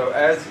 So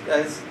as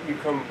you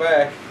come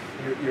back,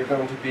 you're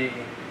going to be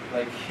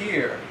like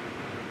here.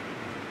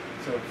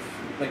 So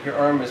like your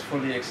arm is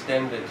fully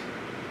extended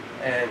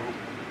and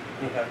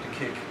you have to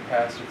kick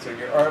past it. So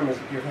your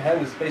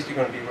hand is basically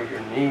going to be where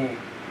your knee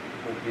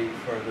would be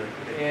further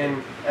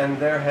in, and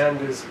their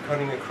hand is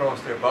cutting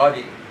across their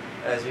body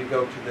as you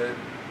go to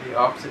the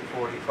opposite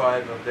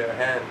 45 of their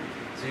hand.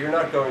 So you're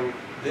not going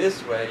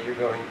this way, you're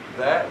going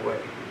that way.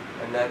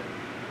 And that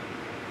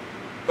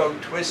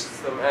both twists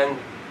them and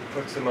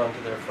puts them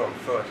onto their front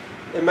foot.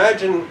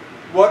 Imagine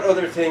what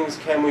other things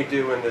can we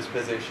do in this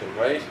position,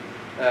 right?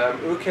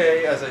 Uke,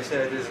 as I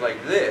said, is like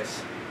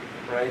this,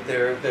 right?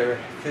 Their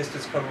fist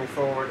is coming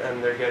forward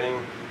and they're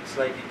getting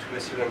slightly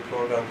twisted and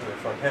pulled onto their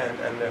front hand,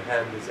 and their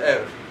hand is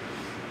out.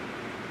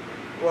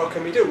 What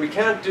can we do? We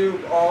can't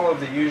do all of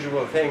the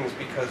usual things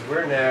because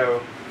we're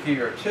now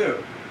here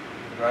too,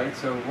 right?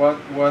 So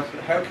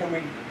how can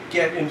we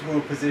get into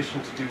a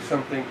position to do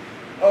something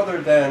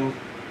other than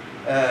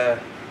the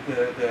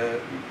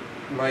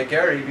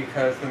Maegeri,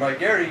 because the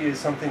Maegeri is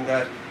something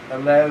that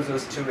allows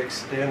us to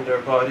extend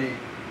our body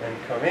and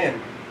come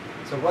in.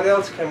 So what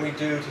else can we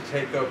do to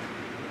take up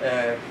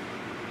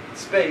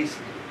space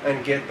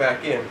and get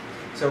back in?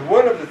 So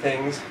one of the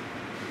things,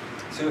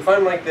 so if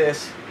I'm like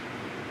this,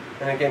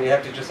 and again you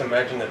have to just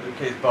imagine that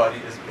Uke's body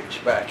is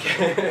pitched back.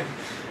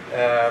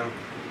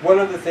 One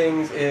of the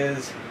things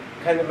is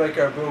kind of like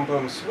our boom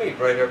boom sweep,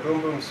 right? Our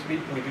boom boom sweep,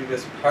 we do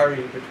this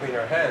parry between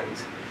our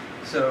hands.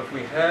 So if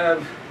we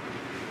have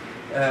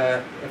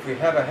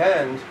a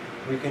hand,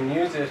 we can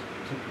use it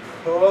to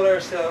pull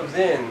ourselves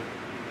in,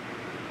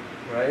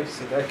 right?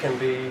 So that can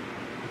be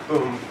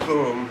boom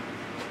boom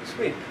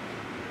sweep.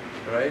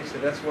 right? So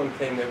that's one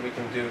thing that we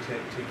can do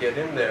to get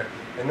in there.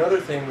 Another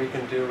thing we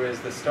can do is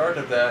the start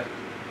of that,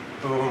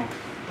 boom,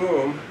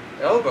 boom,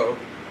 elbow,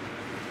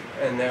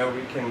 and now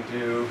we can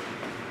do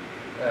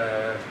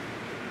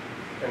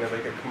kind of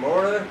like a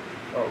Kimura,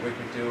 or we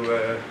could do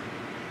a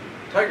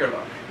tiger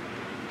lock.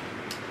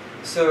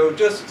 So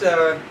just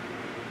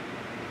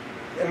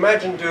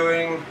imagine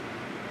doing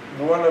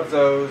one of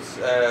those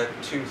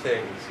two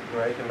things,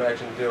 right?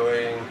 Imagine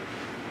doing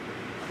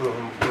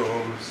boom,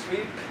 boom,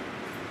 sweep,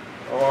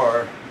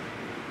 or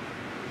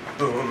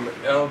boom,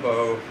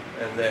 elbow,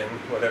 and then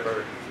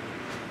whatever.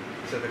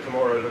 So the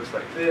Kimura looks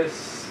like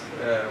this.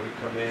 We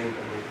come in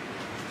and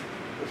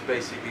it's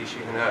basically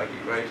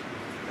Shihanagi, right?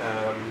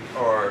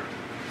 Or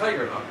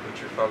tiger lock,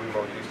 which you're probably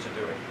more used to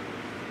doing.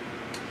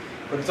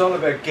 But it's all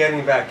about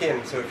getting back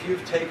in. So if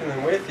you've taken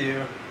them with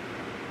you,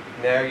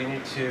 now you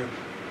need to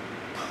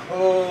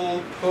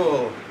pull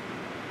to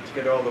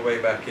get all the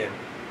way back in.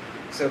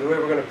 So the way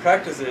we're going to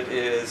practice it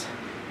is,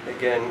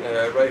 again,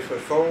 right foot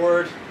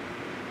forward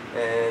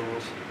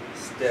and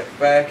step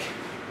back,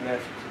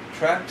 left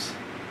traps,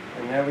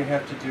 and now we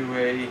have to do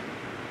a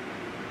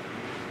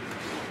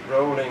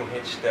rolling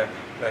hitch step,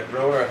 like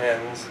roll our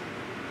hands.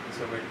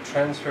 So we're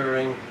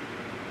transferring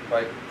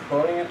by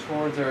pulling it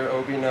towards our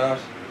OB knot,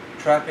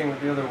 trapping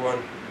with the other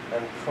one,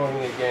 and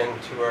pulling again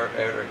to our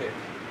outer hip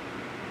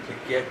to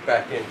get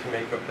back in to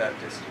make up that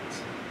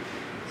distance.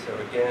 So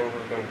again,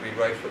 we're going to be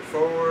right foot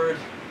forward,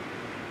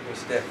 we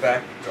step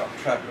back, drop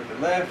trap with the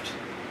left,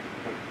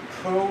 we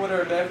pull with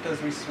our left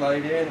as we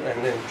slide in,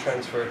 and then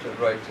transfer to the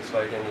right to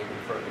slide in even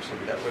further. So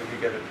that way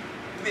we get a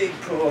big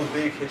pull,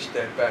 big hitch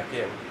step back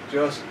in.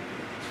 Just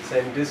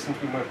same distance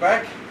we went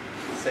back,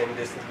 same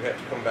distance we have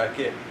to come back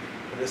in.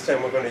 And this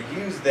time we're going to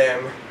use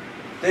them.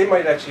 They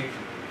might actually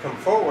come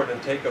forward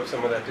and take up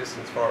some of that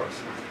distance for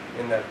us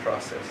in that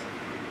process.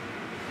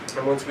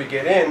 And once we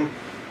get in,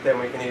 then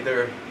we can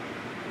either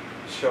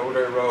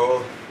shoulder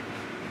roll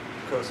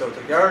Koso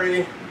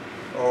Tagari,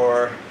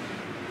 or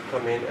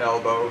come in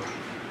elbow,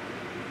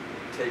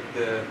 take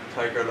the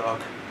tiger lock,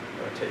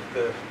 or take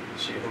the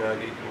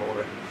Shihanagi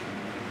Kimura.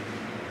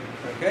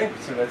 Okay,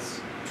 so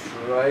let's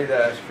try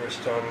that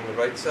first on the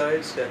right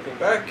side, stepping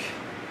back,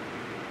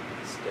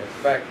 step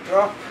back,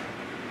 drop,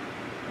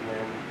 and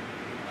then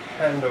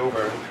hand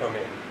over and come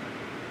in,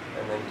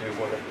 and then do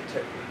one of the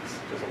techniques,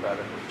 doesn't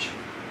matter which.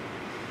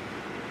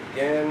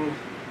 Again,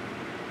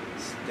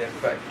 step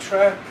back,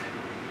 trap,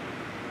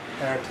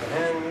 hand to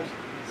hand,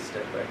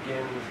 step back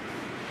in,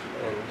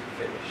 and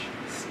finish.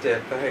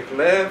 Step back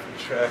left,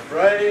 trap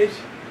right,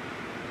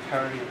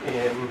 parry in,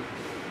 and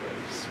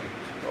sweep,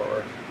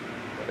 or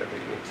whatever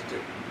you need to do.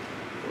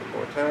 One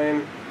more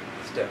time,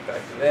 step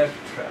back left,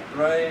 trap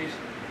right,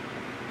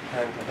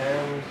 hand to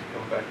hand,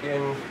 come back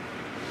in,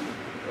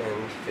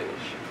 and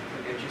finish.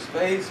 So get your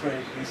space,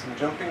 ready to do some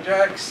jumping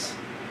jacks.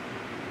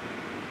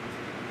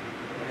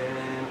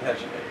 And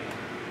Hajime.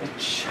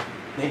 Ich,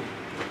 ni,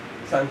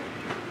 san,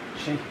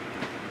 shi,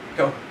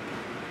 go,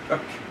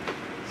 rock,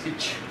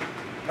 sich,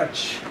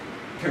 hach,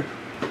 ku,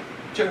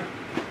 chu,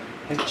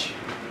 ich,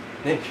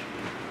 ni,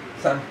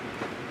 san,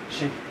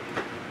 shi,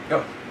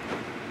 go,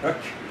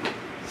 rock,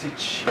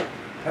 sich,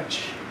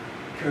 hach,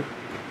 ku,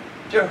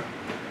 chu,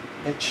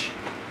 ich,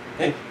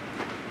 ni,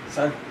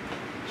 san,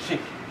 shi,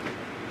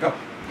 go,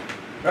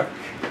 rock,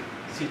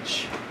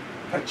 sich,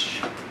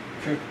 hach,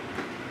 ku,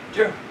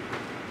 chu,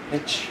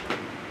 ich,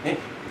 ni,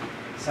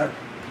 san,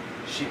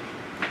 shi,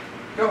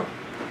 go,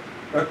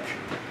 rock,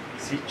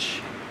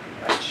 sich,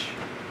 hach,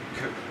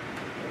 ku,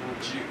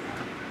 and ju.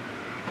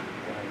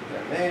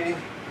 And then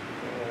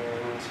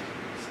and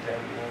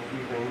standing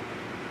even,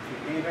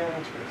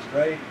 twist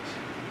right,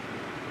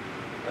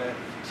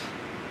 left,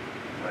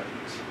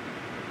 right,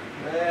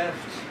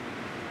 left,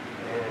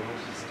 and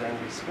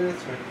standing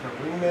splits, ready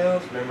for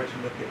windmills. Remember to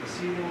look at the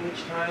ceiling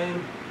each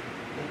time.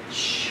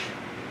 Ich,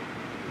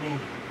 ni,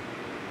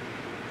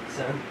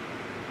 san,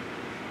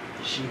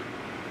 shi,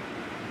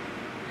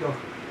 go,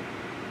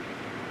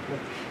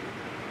 rock,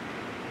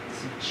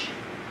 sich,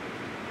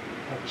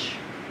 hach,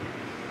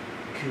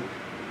 ku,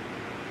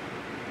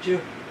 ju,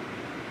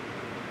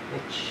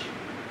 ich,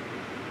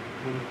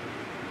 ni,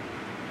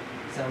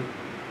 san,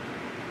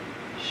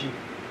 shi,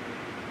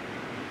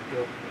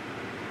 go,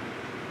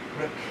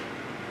 rock,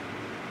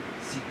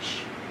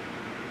 sich,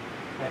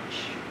 hach,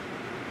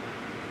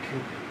 ku,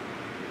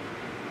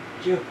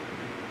 ju,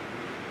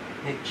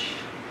 ich,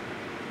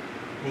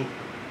 ni,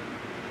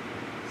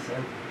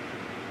 san,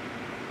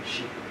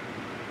 shi,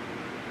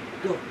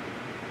 go,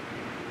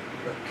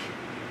 rock,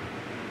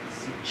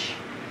 sich,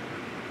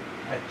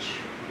 hach,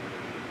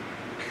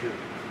 ku,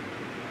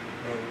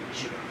 and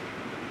ju.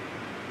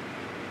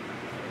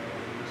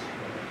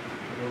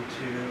 And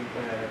into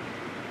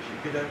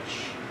Shipidach.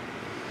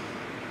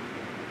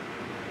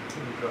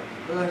 And drop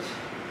the butt.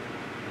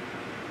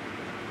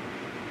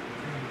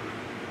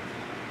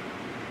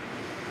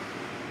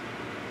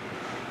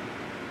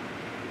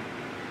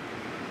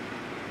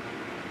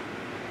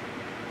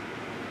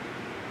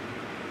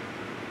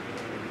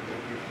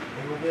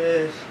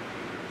 It.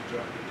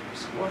 Drop into a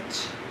squat.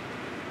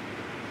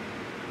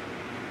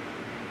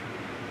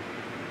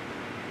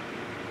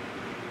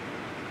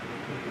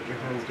 your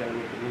hands down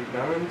with the knee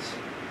balance.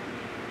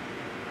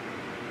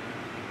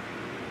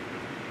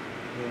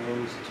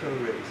 And toe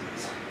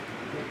raises.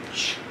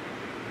 Ich,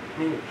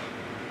 ni,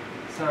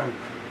 san,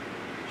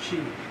 shi,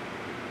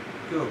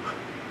 go,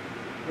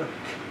 look,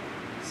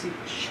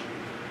 sich,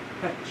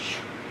 hatch,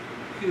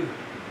 ku,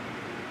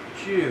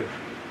 ju.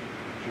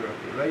 Drop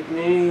your right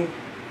knee,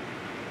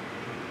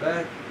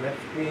 back,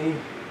 left knee,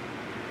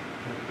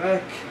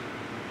 back,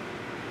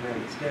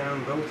 hands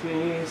down, both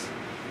knees,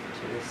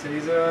 to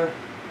Eizan.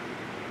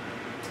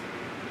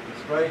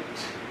 That's right,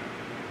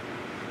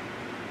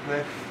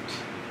 left,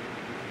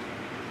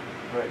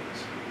 right,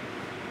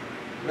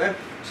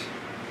 left,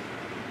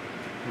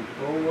 and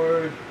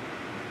forward,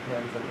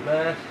 hands on the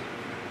mat,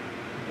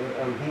 foot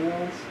on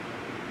heels.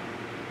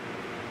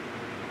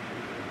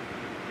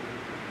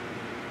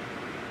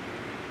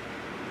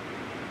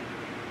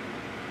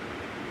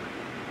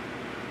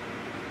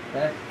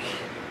 Back.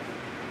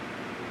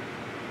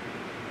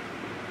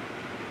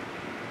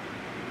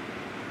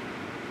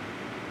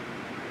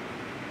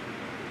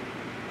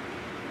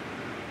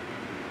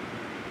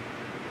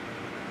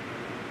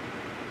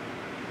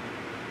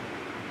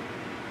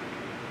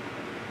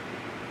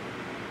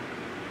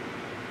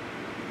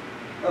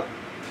 Up.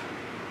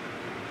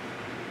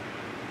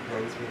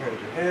 Hands behind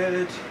your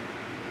head.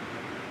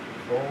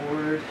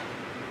 Forward.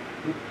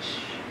 Ich.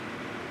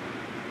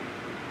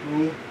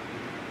 Ni.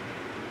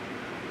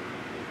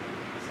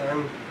 San.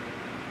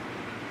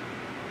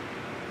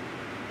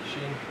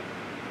 Shi.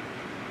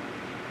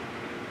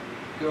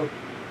 Go. You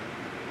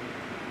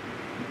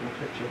can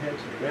touch your head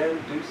to the ground,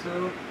 do so.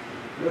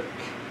 Look.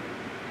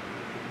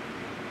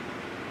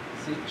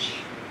 Sich.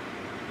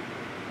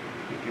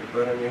 Keep your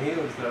butt on your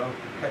heels though.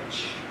 Catch.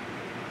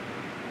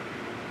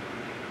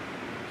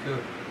 Go.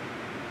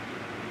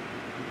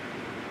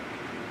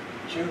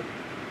 Chew.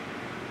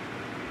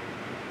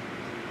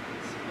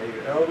 Spread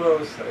your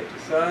elbows side to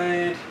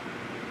side.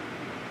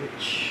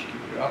 Which,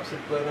 keep your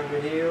opposite foot on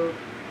your heel.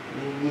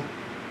 Ni,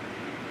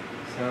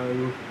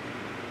 san,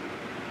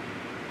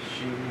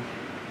 shi,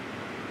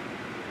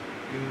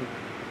 gu,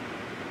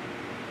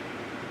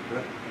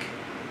 look,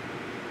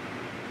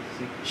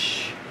 sich,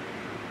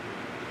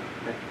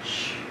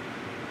 hatch,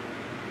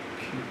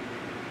 ku,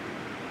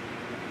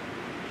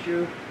 ju.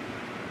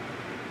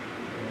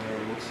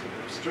 And sit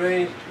up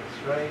straight,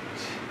 twist right,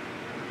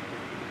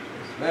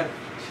 twist left,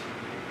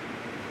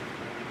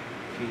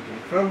 feet in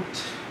front.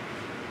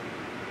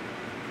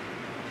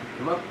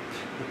 Come up,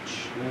 which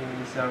ni,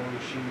 san,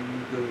 shi,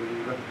 go,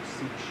 look,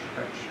 sich,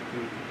 hatch, ku,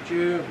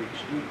 ju.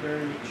 Reach deeper,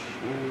 reach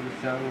ni,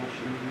 san,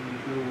 shi,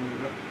 go,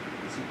 look,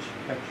 sich,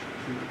 hatch,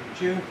 ku,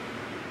 ju.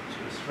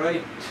 Twist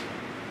right,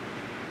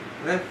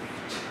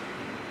 left,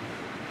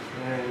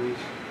 and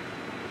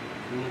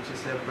you need to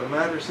set up a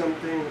mat or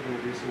something. We're going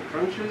to do some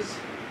crunches.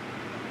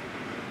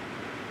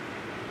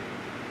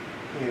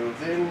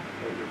 Heels in,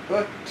 by your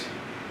butt,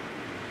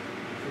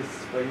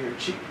 fists by your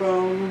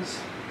cheekbones.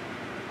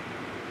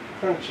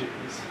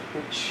 Crunches.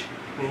 Which,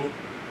 ni,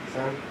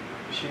 san,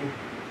 shi,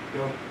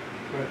 go,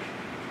 look,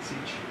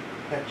 sich,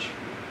 hatch,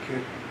 ku,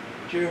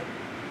 ju.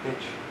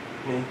 Which,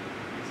 ni,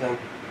 san,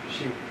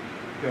 shi,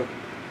 go,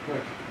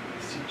 look,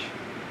 sich,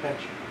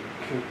 hatch,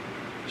 ku,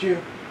 ju.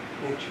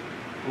 Which,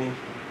 ni,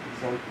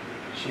 san,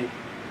 shi,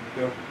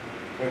 go,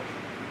 look,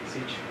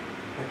 sich,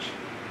 hatch,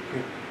 ku,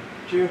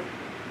 ju.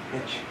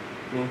 Which,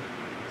 ni,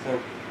 san,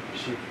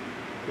 shi,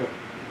 go,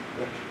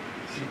 look,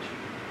 sich,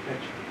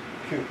 hatch,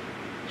 ku,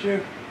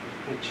 ju.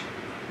 Which,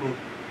 ni,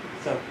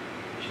 san,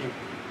 shi,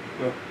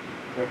 go,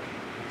 look,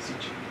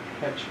 sich,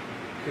 hatch,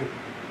 ku,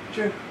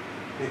 ju.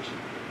 Which,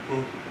 ni,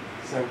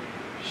 san,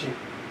 shi,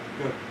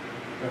 go,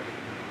 look,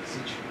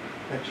 sich,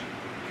 hatch,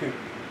 ku,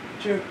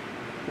 ju.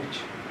 Which,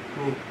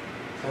 ni,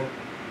 san,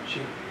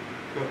 shi,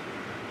 go,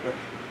 look,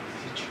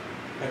 sich,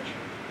 hatch,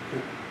 ku,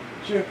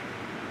 ju.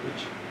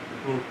 Which,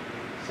 ni,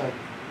 san,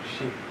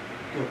 shi,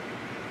 go,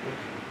 look,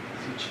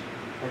 sich,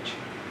 hatch,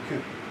 ku,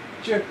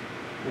 ju.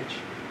 Which,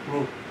 ni,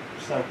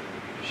 san,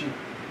 shi,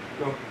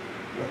 go,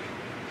 look,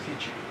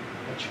 sich,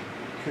 hatch,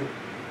 ku,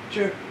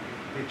 ju.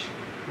 Which,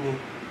 ni,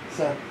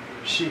 san,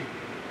 shi,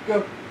 go,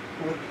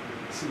 look,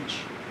 sich,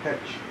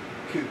 hatch,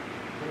 ku,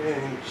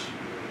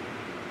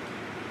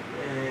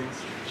 and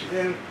stretch it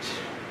out.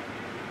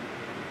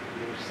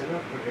 Loosen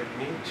up wherever you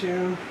need to.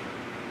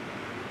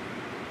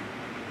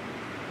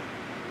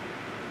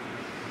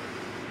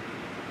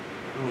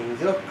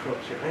 Knees up,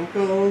 cross your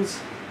ankles.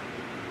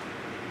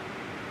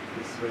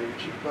 This way your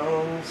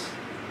cheekbones.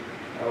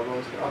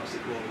 Elbows to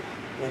opposite knee.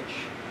 Ich,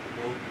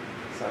 ni,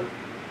 san,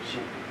 shi,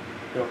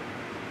 go,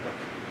 look,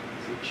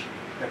 sich,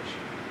 hatch,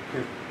 ku,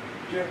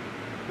 ju.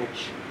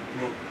 Ich,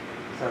 ni,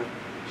 san,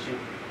 shi,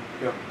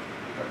 go,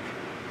 look,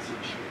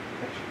 sich,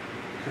 hatch,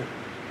 ku,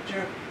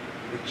 ju.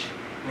 Ich,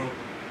 ni,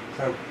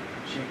 san,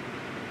 shi,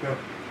 go,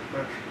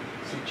 look,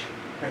 sich,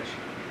 hatch,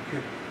 ku,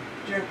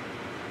 ju.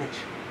 Ich,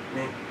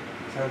 ni,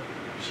 san,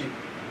 shi,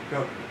 go,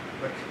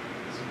 look,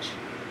 sich,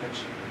 hatch,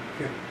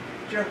 ku,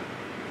 ju.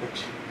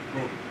 Ich,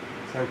 ni,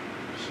 san,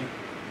 shi,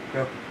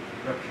 go,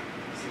 look,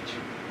 sich,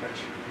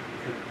 hatch,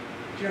 ku,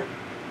 ju.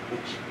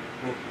 Ich,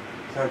 ni,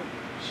 san,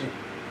 shi,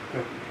 go,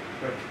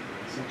 rek,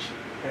 sich,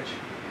 hech,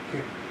 ku,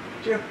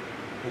 ju,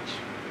 ich,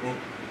 ni,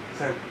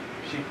 san,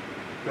 shi,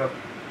 go,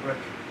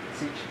 rek,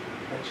 sich,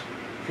 hech,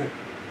 ku,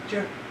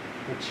 ju,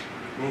 ich,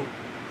 ni,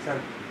 san,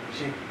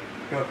 shi,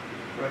 go,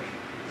 rek,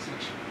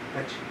 sich,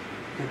 hech,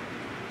 ku,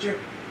 ju,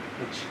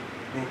 ich,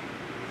 ni,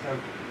 san,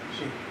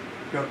 shi,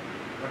 go,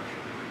 rek,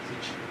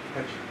 sich,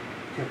 hech,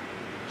 ku,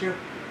 ju,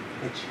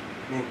 ich,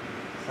 ni,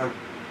 san,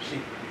 shi,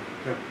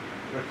 go,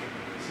 rek,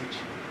 sich,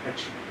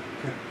 hech,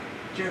 ku,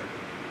 ju,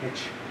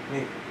 ich,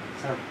 ni,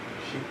 san,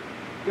 shi,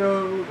 go,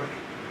 rek,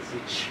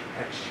 sich,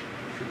 hech,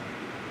 ku,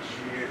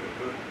 ju,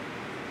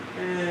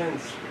 and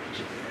stretch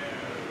it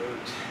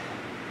out.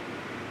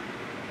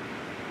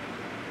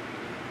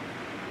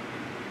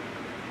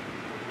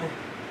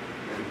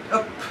 And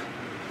up.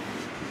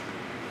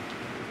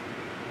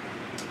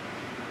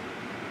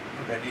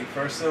 Ready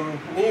for some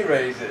knee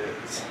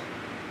raises.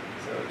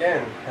 So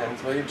again,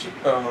 hands by your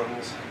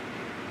cheekbones.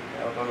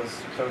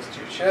 Elbows close to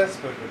your chest,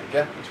 but with a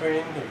gap between.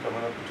 You're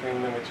coming up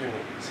between them with your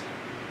knees.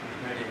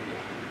 Ready.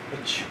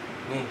 Ich,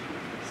 ni,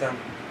 san,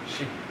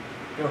 shi,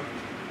 go,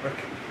 rek,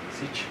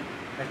 sich,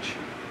 hech,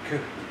 ku,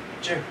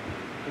 ju,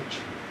 ich,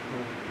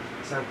 ni,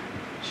 san,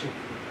 shi,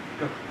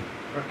 go,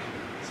 rek,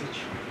 sich,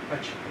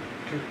 hech,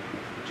 ku,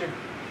 ju,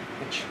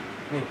 ich,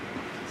 ni,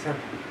 san,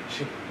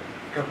 shi,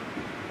 go,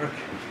 rek,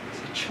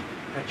 sich,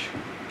 hech,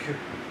 ku,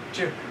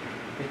 ju,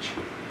 ich,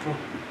 ni,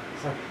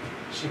 san,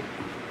 shi,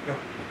 go,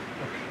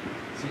 rek,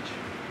 sich,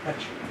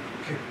 hech,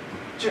 ku,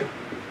 ju,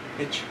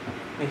 ich,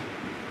 ni,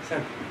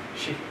 san,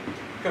 shi,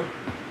 go,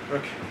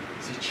 rek,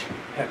 sich,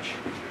 hech,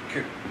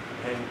 ku,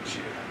 and ju.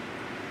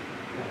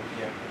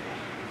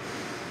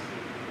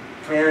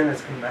 And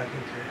let's come back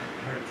into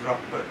our drop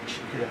butt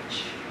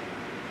stretch.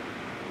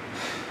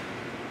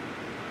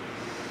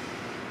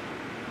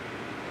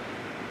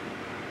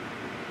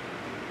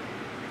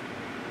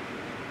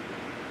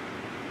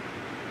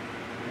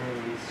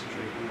 And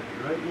straighten up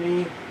your right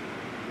knee.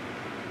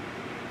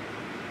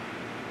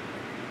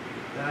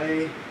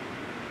 Thigh.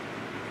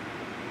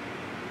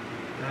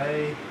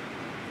 Thigh.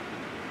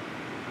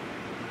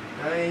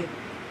 Thigh.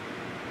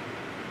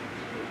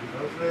 Straighten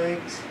both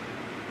legs.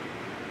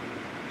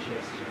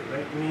 Chest to the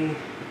right knee.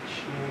 Ich,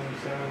 ni,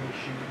 san,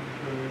 shi,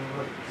 go,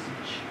 rek,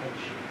 sich,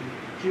 hech, ku,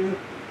 ju.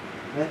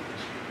 Left.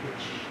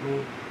 Ich, ni,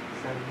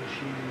 san,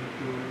 shi,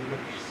 go,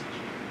 rek, sich,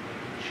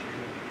 hech,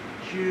 ku,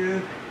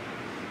 ju.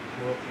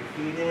 Walk your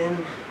feet in.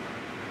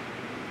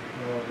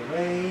 All the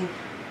way.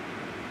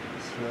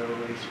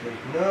 Slowly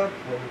straighten up.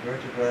 One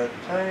vertebra at a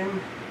time.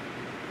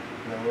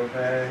 Lower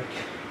back.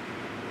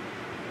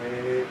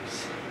 Ribs.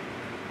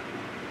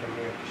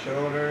 Coming up the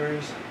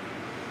shoulders.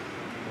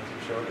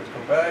 Shoulders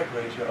come back,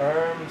 raise your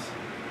arms,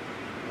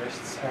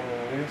 wrists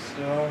hanging loose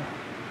still.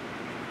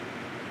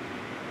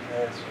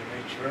 As you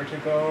reach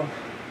vertical,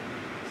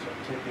 start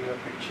tipping up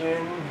your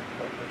chin,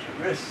 up with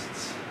your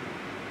wrists.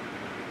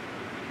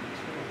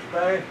 Switch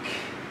back.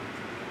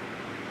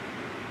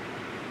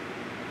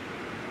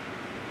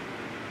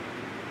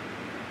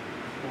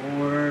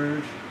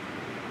 Forward.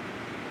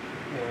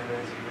 And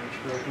as you reach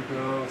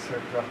vertical,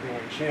 start dropping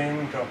your chin,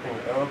 dropping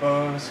your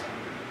elbows.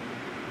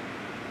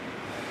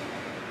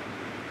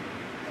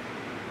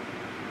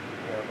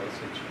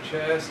 Hit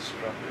your chest,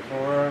 drop your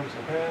forearms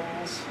and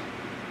hands,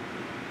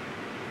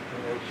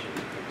 and then shift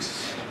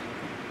fix.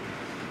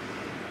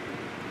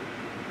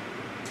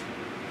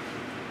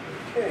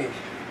 Okay,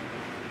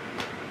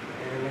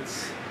 and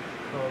let's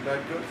call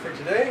that good for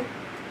today.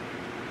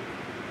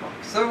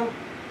 Like so.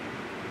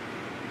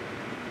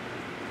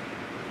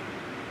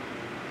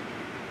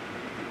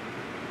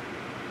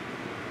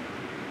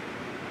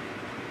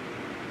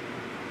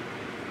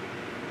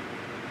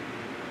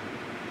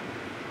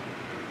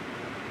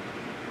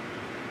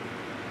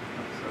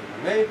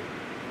 Made.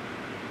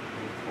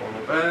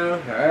 Formal bow.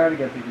 Alright,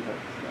 again, thank you.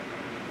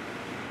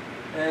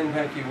 And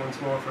thank you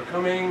once more for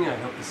coming. I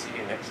hope to see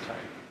you next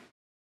time.